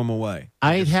or threw them away.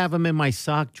 I'd have them in my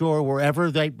sock drawer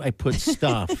wherever I put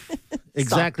stuff.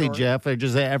 Exactly, drawer. Jeff. They're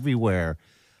just everywhere.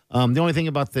 The only thing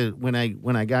about when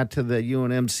I got to the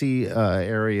UNMC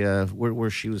area where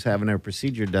she was having her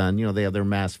procedure done, they have their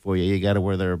masks for you. You got to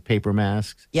wear their paper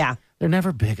masks. Yeah. They're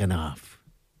never big enough.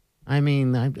 I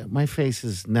mean, my face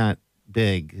is not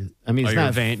big. I mean, it's you're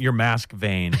not vain. You're mask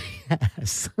vain.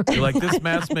 Yes. You're like, this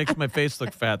mask makes my face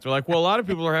look fat. They're like, well, a lot of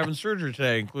people are having surgery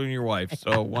today, including your wife.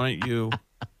 So why don't you?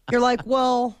 You're like,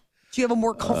 well, do you have a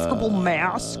more comfortable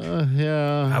mask?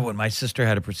 Yeah. When my sister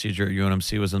had a procedure at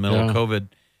UNMC, was in the middle of COVID,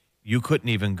 you couldn't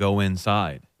even go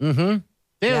inside. Mm-hmm.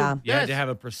 Yeah. You had to have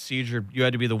a procedure. You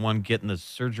had to be the one getting the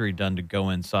surgery done to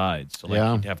go inside. So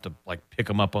you'd have to pick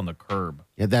them up on the curb.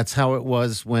 Yeah, that's how it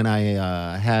was when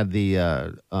I had the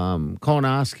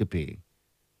colonoscopy.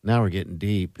 Now we're getting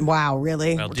deep. Wow,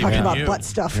 really? Well, We're deep talking in about you. butt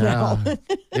stuff Yeah. now.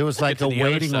 It was like to a the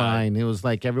other waiting side. line. It was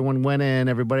like everyone went in,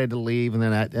 everybody had to leave, and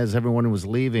then as everyone was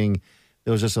leaving,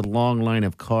 there was just a long line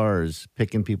of cars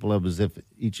picking people up as if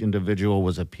each individual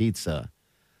was a pizza.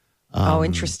 Oh,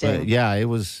 interesting. But yeah, it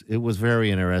was very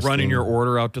interesting. Running your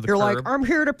order out to the You're curb. like, I'm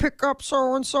here to pick up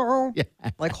so-and-so. Yeah.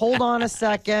 Like, hold on a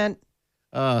second.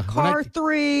 Car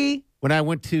 3. When I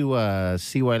went to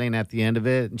see Wileen at the end of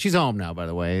it, and she's home now, by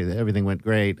the way. Everything went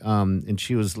great. And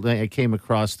I came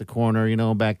across the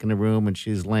corner, back in the room, and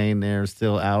she's laying there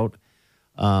still out,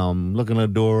 looking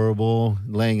adorable,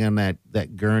 laying on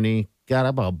that gurney. God, I'm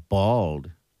about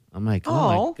bald. I'm like,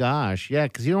 oh my gosh. Yeah,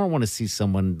 because you don't want to see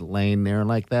someone laying there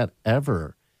like that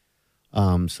ever.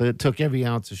 So it took every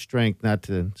ounce of strength not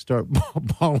to start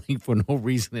bawling for no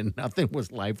reason, and nothing was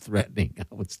life-threatening.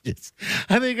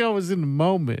 I think I was in the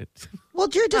moment. Well,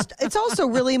 it's also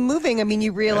really moving. I mean,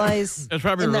 you realize. It's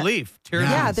probably in that- relief. Tears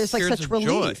Yeah, there's like tears such of joy.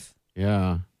 relief.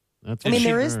 Yeah. That's I mean,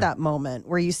 there sure. is that moment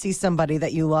where you see somebody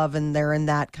that you love and they're in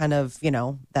that kind of,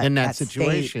 that state,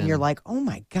 situation. and you're like, oh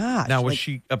my gosh. Now, was Like,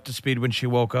 she up to speed when she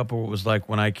woke up, or what was like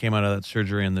when I came out of that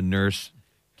surgery and the nurse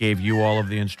gave you all of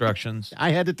the instructions?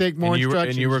 I had to take more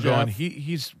instructions. And you were Jeff. going,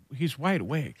 he's wide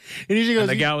awake. And he goes, And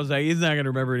the guy was like, he's not going to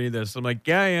remember any of this. I'm like,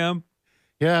 yeah, I am.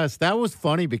 Yes, that was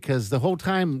funny because the whole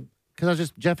time,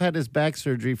 Jeff had his back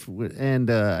surgery,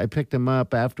 and I picked him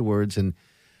up afterwards, and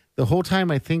the whole time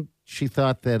I think she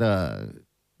thought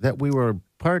that we were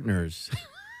partners.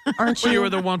 aren't Well, you? you were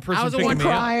the one person I was the picking one me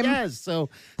up. crime. Yes, so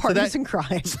Partners that, in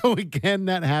crime. So again,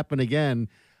 that happened again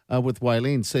with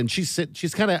Wileen. So, and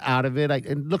she's kind of out of it.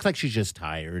 It looks like she's just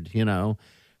tired,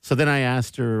 So then I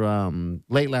asked her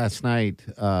late last night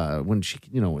when she,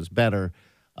 was better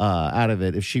out of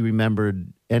it, if she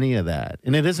remembered any of that.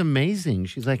 And it is amazing.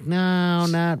 She's like, no,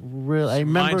 not really. I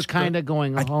remember Mine's kind of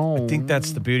going home. I think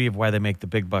that's the beauty of why they make the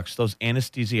big bucks. Those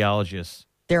anesthesiologists,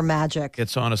 They're magic.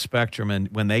 it's on a spectrum, and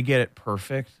when they get it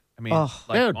perfect, I mean,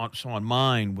 Dude. on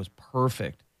mine was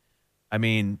perfect. I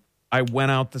mean, I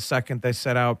went out the second they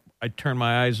set out. I turned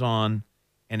my eyes on,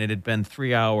 and it had been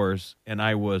 3 hours, and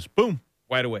I was, boom,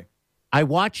 wide awake. I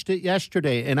watched it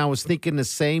yesterday, and I was thinking the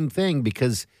same thing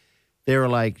because they were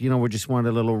like, we just wanted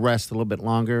a little rest a little bit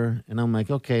longer. And I'm like,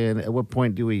 okay, and at what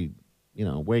point do we,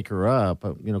 wake her up?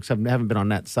 Because I haven't been on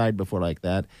that side before like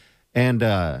that. And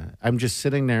I'm just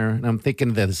sitting there, and I'm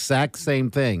thinking the exact same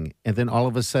thing. And then all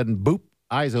of a sudden, boop,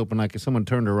 eyes open like if someone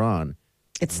turned her on.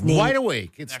 It's neat. Wide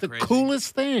awake. It's the crazy?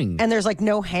 coolest thing. And there's like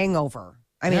no hangover.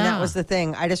 I mean, Yeah. that was the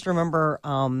thing. I just remember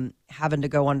having to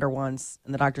go under once,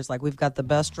 and the doctor's like, we've got the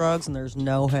best drugs, and there's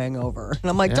no hangover. And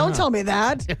I'm like, don't tell me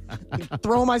that.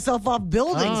 Throw myself off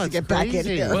buildings Oh, to it's get back in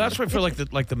crazy. here. Well, that's why I feel like the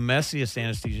messiest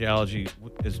anesthesiology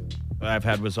is I've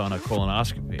had was on a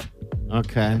colonoscopy.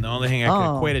 Okay. And the only thing I could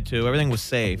Oh. equate it to, everything was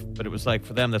safe, but it was like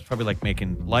for them, that's probably like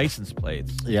making license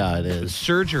plates. Yeah, it The is.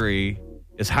 surgery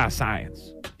is high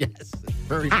science. Yes,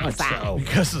 very much so.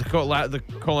 Because the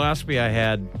colonoscopy I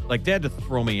had, like, they had to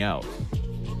throw me out.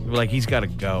 They were like, he's got to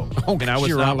go. Oh, I mean, I was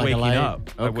you're not out like a waking light? up.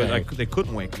 Okay. They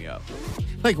couldn't wake me up.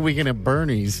 Like Weekend at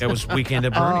Bernie's. It was weekend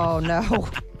at Bernie's. Oh, no.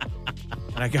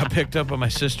 And I got picked up by my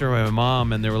sister and my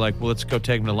mom, and they were like, well, let's go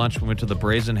take him to lunch. We went to the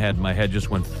Brazen Head, and my head just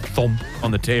went thump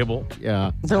on the table.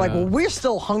 Yeah. They're like, well, we're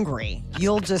still hungry.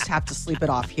 You'll just have to sleep it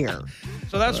off here.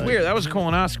 So that's weird. That was a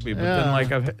colonoscopy. But Yeah. then,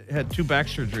 like, I've had 2 back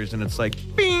surgeries, and it's like,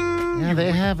 bing! Yeah,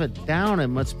 they have it down. It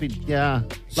must be, yeah.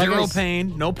 Zero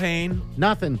pain, no pain.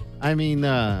 Nothing. I mean,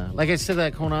 like I said,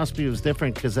 that colonoscopy was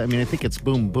different because, I mean, I think it's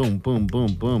boom, boom, boom,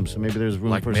 boom, boom. So maybe there's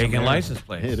room like for making some license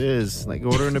plates. It is. Like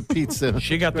ordering a pizza.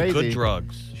 She got the good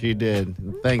drugs. She did.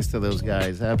 Thanks to those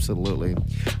guys. Absolutely.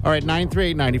 All right,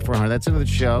 938-9400. That's into the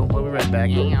show. We'll be right back.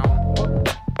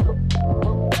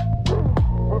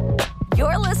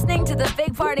 You're listening to the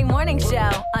Big Party Morning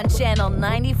Show on Channel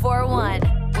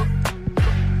 94.1.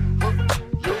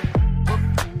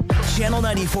 Channel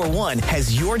 94.1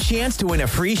 has your chance to win a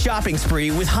free shopping spree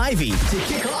with Hy-Vee to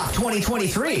kick off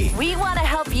 2023. We want to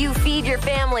help you feed your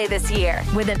family this year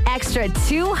with an extra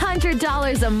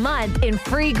 $200 a month in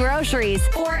free groceries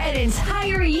for an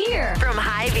entire year from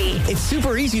Hy-Vee. It's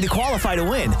super easy to qualify to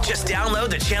win. Just download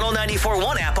the Channel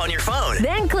 94.1 app on your phone.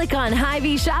 Then click on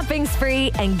Hy-Vee Shopping Spree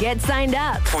and get signed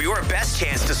up. For your best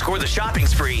chance to score the shopping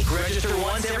spree, register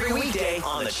once every weekday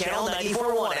on the Channel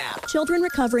 94.1 app. Children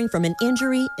recovering from an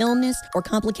injury, illness, or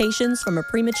complications from a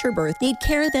premature birth need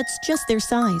care that's just their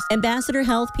size. Ambassador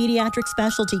Health Pediatric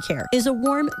Specialty Care is a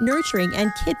warm, nurturing, and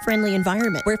kid-friendly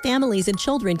environment where families and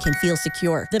children can feel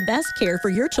secure. The best care for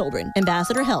your children.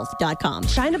 AmbassadorHealth.com.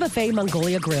 China Buffet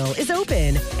Mongolia Grill is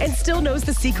open and still knows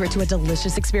the secret to a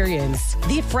delicious experience.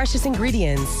 The freshest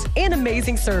ingredients and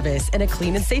amazing service in a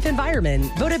clean and safe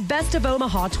environment. Voted Best of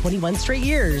Omaha 21 straight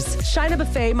years. China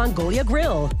Buffet Mongolia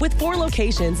Grill with 4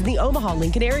 locations in the Omaha,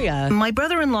 Lincoln area. My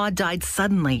brother-in-law died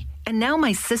suddenly, and now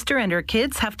my sister and her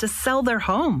kids have to sell their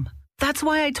home. That's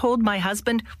why I told my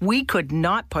husband we could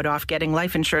not put off getting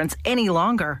life insurance any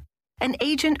longer. An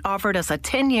agent offered us a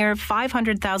 10-year,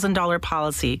 $500,000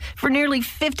 policy for nearly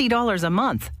 $50 a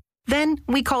month. Then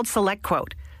we called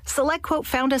SelectQuote. SelectQuote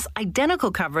found us identical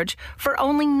coverage for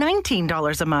only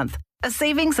 $19 a month, a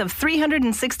savings of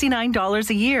 $369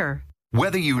 a year.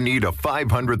 Whether you need a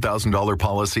 $500,000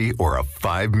 policy or a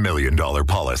 $5 million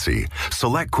policy,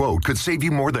 SelectQuote could save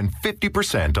you more than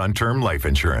 50% on term life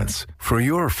insurance. For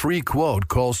your free quote,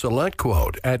 call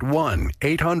SelectQuote at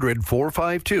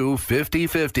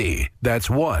 1-800-452-5050. That's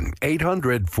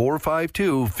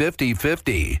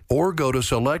 1-800-452-5050. Or go to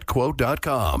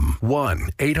SelectQuote.com.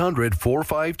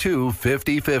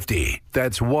 1-800-452-5050.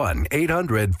 That's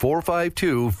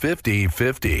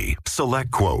 1-800-452-5050.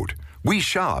 SelectQuote. We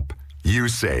shop. You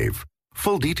save.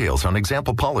 Full details on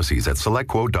example policies at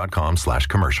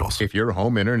selectquote.com/commercials. If your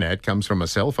home internet comes from a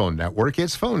cell phone network,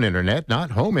 it's phone internet,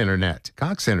 not home internet.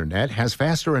 Cox Internet has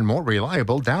faster and more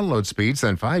reliable download speeds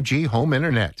than 5G home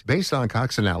internet, based on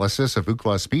Cox analysis of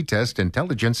Ookla speed test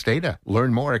intelligence data.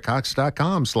 Learn more at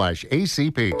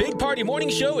cox.com/ACP. Big Party Morning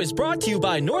Show is brought to you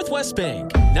by Northwest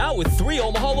Bank. Now with 3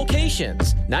 Omaha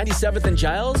locations, 97th and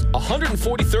Giles,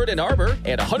 143rd and Arbor,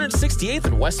 and 168th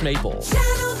and West Maple.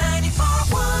 Channel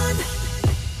 94.1.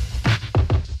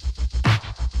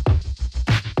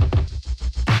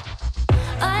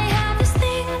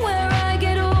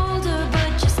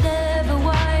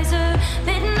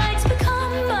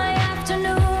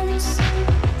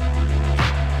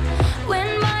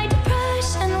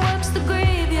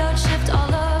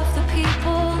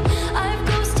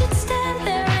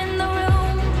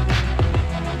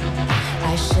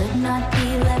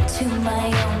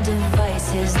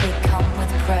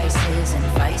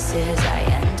 I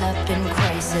end up in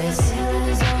crisis.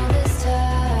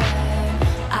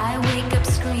 I wake up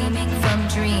screaming from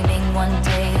dreaming. One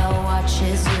day I'll watch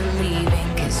as you're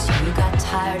leaving, 'cause you got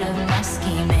tired of my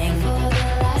scheming. For the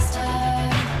last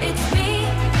time, it's me.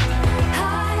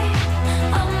 Hi,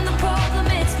 I'm the problem,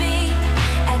 it's me.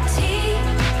 At tea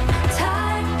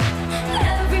time,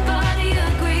 everybody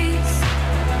agrees.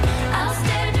 I'll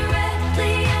stare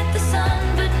directly at the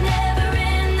sun, but never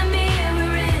in the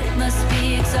mirror. It must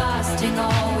be exhausting,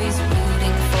 always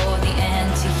rooting for the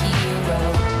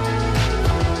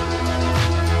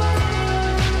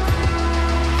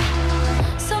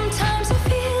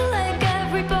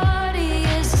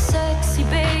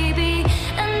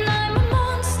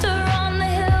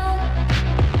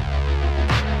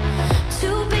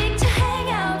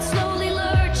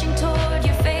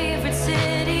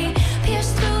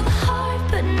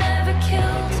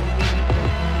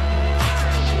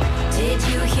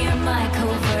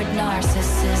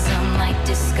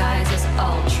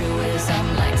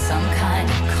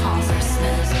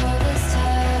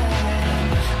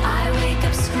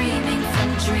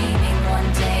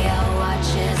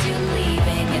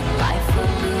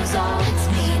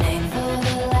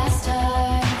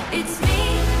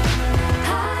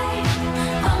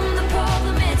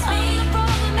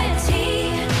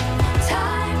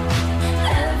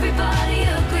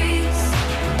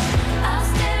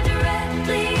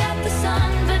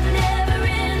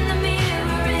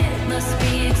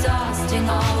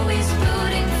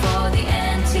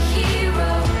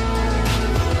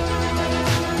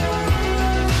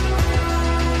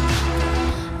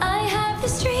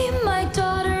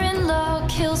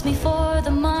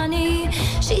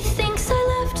She thinks I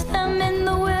left them in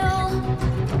the will.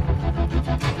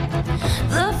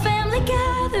 The family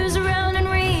gathers around and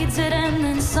reads it, and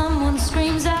then someone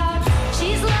screams out,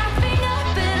 she's laughing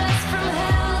up at us from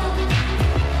hell.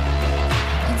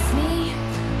 It's me,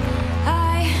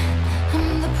 I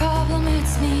am the problem,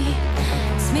 it's me,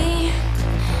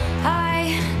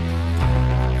 I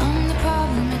am the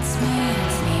problem, it's me,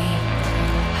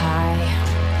 hi.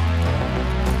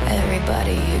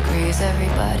 Everybody agrees,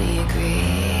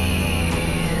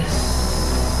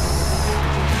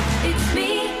 it's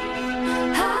me,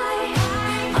 hi,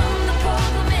 I'm the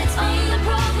problem, it's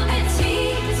me,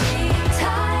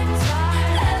 time,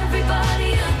 everybody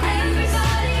agrees,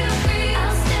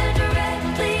 I'll stare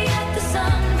directly at the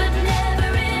sun, but never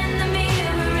in the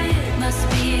mirror, it must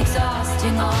be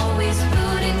exhausting, always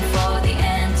rooting for the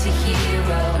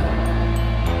anti-hero.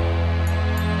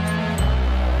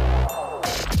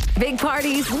 Big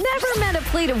Party's never met a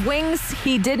plate of wings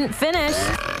he didn't finish.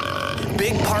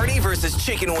 Big Party versus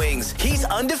chicken wings. He's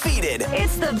undefeated.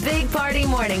 It's the Big Party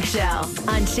Morning Show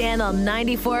on Channel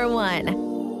 94.1.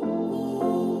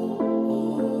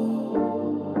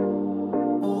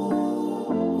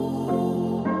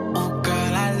 Oh,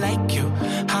 girl, I like you.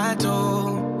 I do.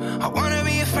 I wanna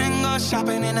be a friend, go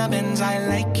shopping in a Benz. I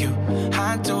like you.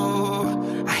 I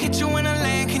do. I hit you in a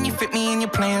lane. Can you fit me in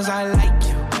your plans? I like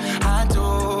you. I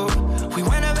do. We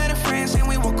went out better friends and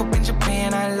we woke up in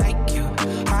Japan. I like you.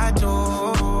 I do.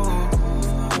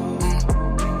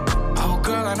 Oh,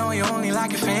 girl, I know you only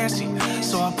like it fancy.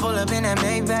 So I pull up in that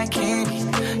Maybach candy.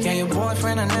 Yeah, your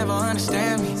boyfriend, I never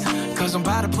understand me. Cause I'm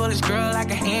about to pull this girl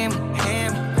like a hammy.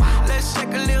 Let's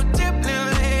take a little dip,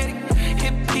 little lady.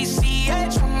 Hit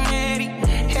PCH when ready.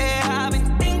 Yeah, I've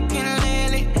been thinking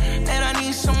lately that I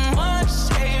need someone to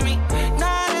save me.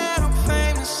 Now that I'm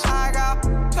famous, I got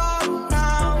go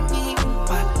around me.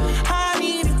 But I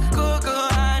need a good girl,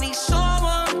 I need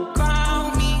someone to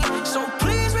ground me. So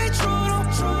please be true,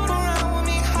 don't around with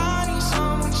me. I need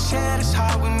someone to share this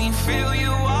heart with me. Feel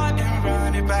you out and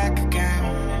run it back again.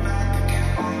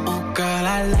 Oh, girl,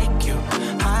 I like you,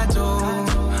 I do.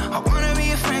 I wanna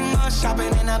be a friend, go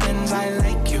shopping in a Benz. I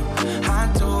like you, I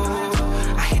do.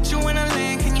 I hit you in a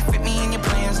lane, can you fit me in your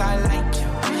plans? I like you,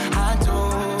 I do.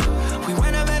 We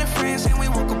went out better friends and we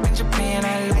woke up in Japan.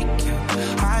 I like you,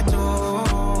 I do,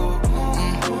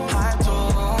 I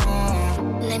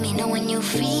do. Let me know when you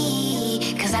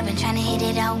free, cause I've been trying to hit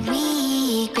it all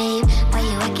week, babe. Why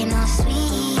you acting all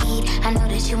sweet? I know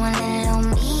that you want a little on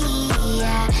me,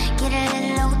 yeah. Get a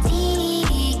little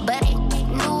OT, but it ain't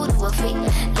new to a freak.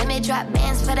 Let me drop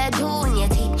bands for that jewel in your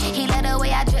teeth. He let the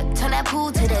way I drip, turn that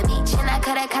pool to the beach. And I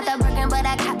coulda caught the Birkin, but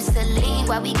I cops the lead.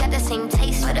 Why we got the same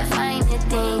taste for the finer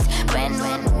things. Brand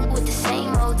new with the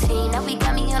same routine. Now we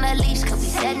got me on a leash, cause we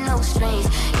said no strings.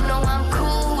 You know I'm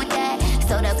cool with that.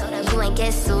 So you ain't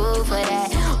get sued for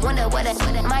that. Wonder what I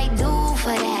might do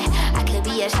for that. I could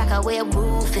be a shocker where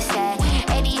roof is at.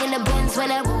 80 in the Benz when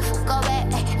the roof go back.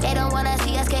 They don't wanna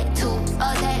see us get too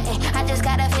upset. I just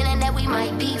got a feeling that we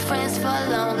might be friends for a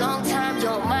long, long time. You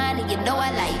don't mind, and you know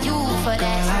I like you for that.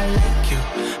 Girl, I like you,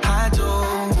 I do.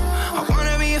 I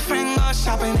wanna be a friend, go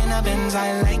shopping in a Benz.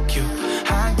 I like you,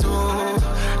 I do.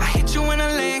 I hit you in a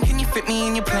lane, can you fit me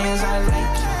in your plans? I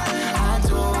like you, I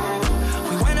do.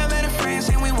 We went out better friends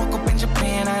and we woke up in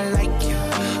Japan. I like you,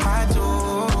 I do.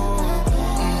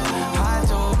 I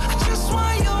do. I just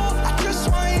want you, I just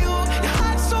want you. Your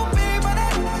heart's so big, but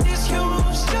that is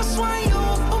huge. Just want you,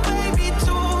 oh baby,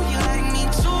 too. You like me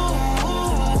too.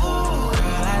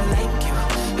 Girl, I like you,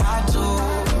 I do.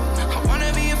 I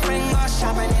wanna be a friend, go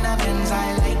shopping in a Benz.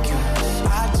 I like you,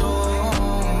 I do.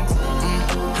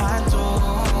 I do.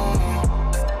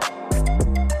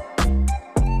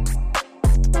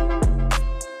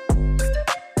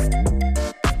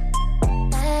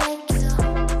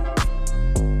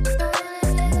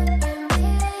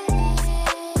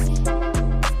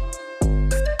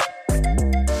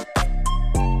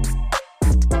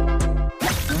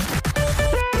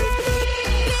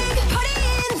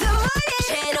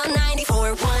 Channel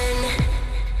 94.1.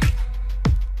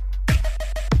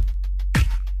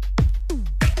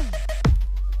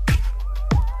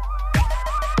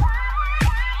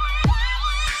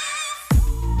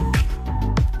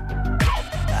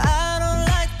 I don't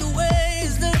like the way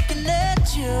he's looking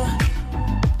at you.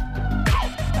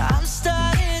 I'm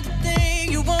starting to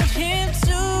think you want him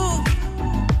too.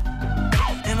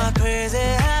 Am I crazy?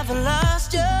 Have I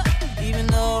lost you? Even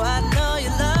though I know you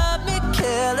love me,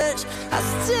 careless, I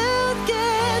still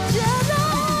get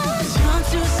jealous. You're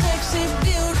too sexy,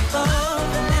 beautiful,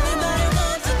 and everybody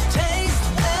wants a taste.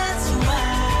 That's why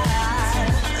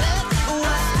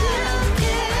I still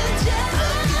get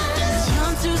jealous.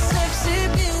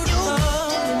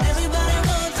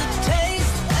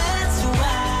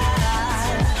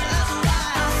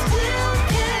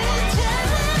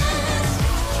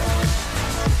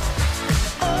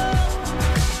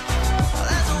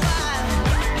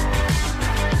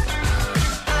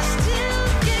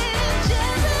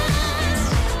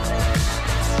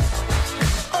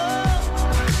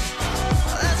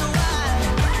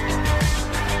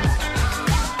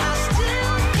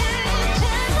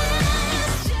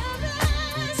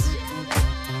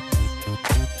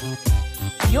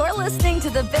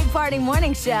 the Big Party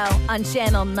Morning Show on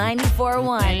Channel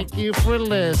 94.1. Thank you for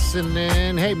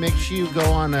listening. Hey, make sure you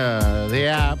go on the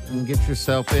app and get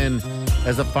yourself in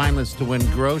as a finalist to win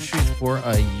groceries for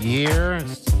a year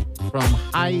from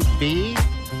Hy-Vee.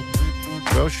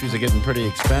 Groceries are getting pretty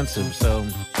expensive, so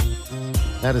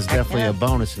that is definitely a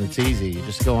bonus, and it's easy. You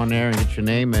just go on there and get your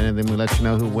name in, and then we let you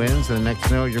know who wins, and the next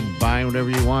thing you know, you're buying whatever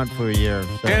you want for a year.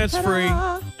 So. And it's free.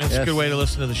 It's a good way to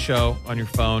listen to the show on your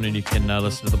phone, and you can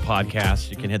listen to the podcast.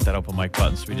 You can hit that open mic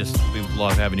button. So we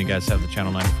love having you guys have the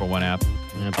Channel 94.1 app.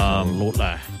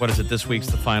 What is it? This week's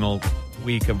the final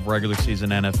week of regular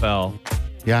season NFL.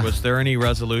 Yeah. Was there any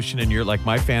resolution in your, like,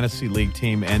 my fantasy league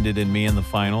team ended in me in the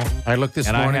final? I looked this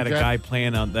morning, morning, and I had a guy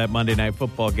playing on that Monday Night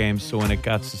Football game, so when it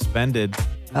got suspended,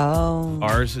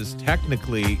 ours is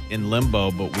technically in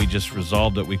limbo, but we just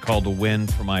resolved it. We called a win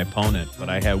for my opponent, but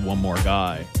I had one more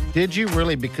guy. Did you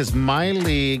really? Because my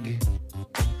league,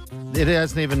 it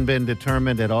hasn't even been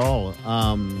determined at all.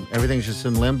 Everything's just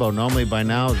in limbo. Normally by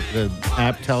now, the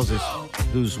app tells us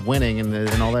who's winning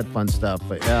and all that fun stuff,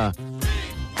 but yeah.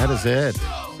 That is it.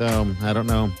 So, I don't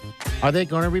know. Are they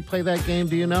going to replay that game,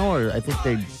 do you know? Or I think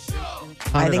they're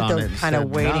kind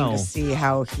of waiting to see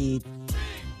how he...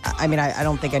 I mean, I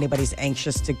don't think anybody's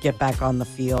anxious to get back on the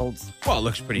field. Well, it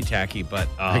looks pretty tacky, but...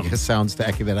 I guess it sounds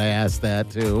tacky that I asked that,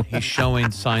 too. He's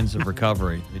showing signs of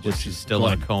recovery. He's still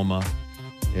in a coma.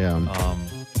 Yeah.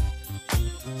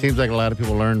 Seems like a lot of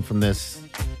people learn from this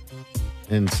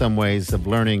in some ways of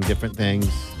learning different things.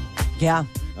 Yeah.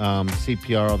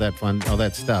 CPR, all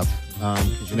that stuff.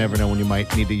 Because you never know when you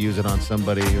might need to use it on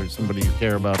somebody or somebody you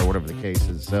care about or whatever the case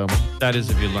is. So that is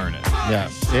if you learn it. Yeah,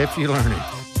 if you learn it.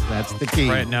 That's the key.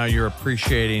 Right now you're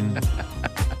appreciating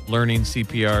learning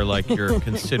CPR like you're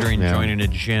considering joining a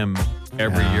gym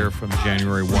every year from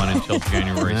January 1 until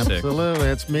January 6. Absolutely,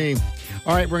 that's me.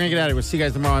 All right, we're going to get out of here. We'll see you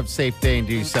guys tomorrow. Have a safe day and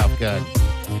do yourself good.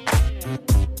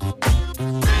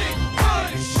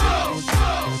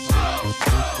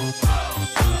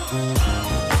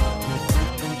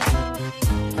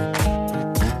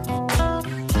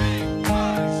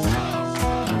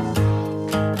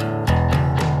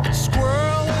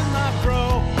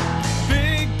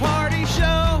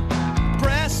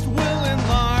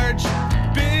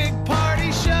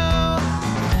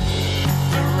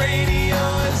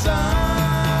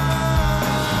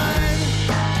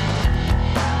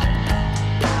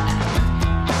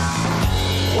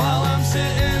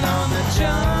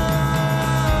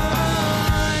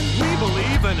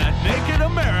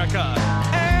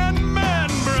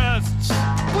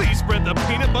 The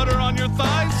peanut butter on your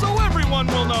thighs so everyone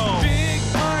will know. Big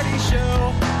party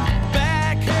show.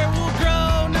 Back hair will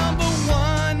grow. Number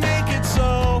one, make it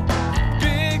so.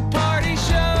 Big party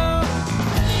show.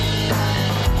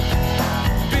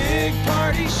 Big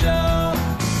party show.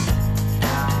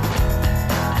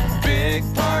 Big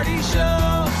party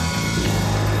show.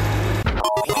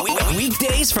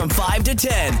 Weekdays from 5 to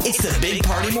 10. It's the Big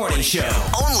Party Morning Show.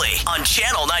 Only on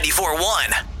Channel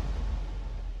 94.1.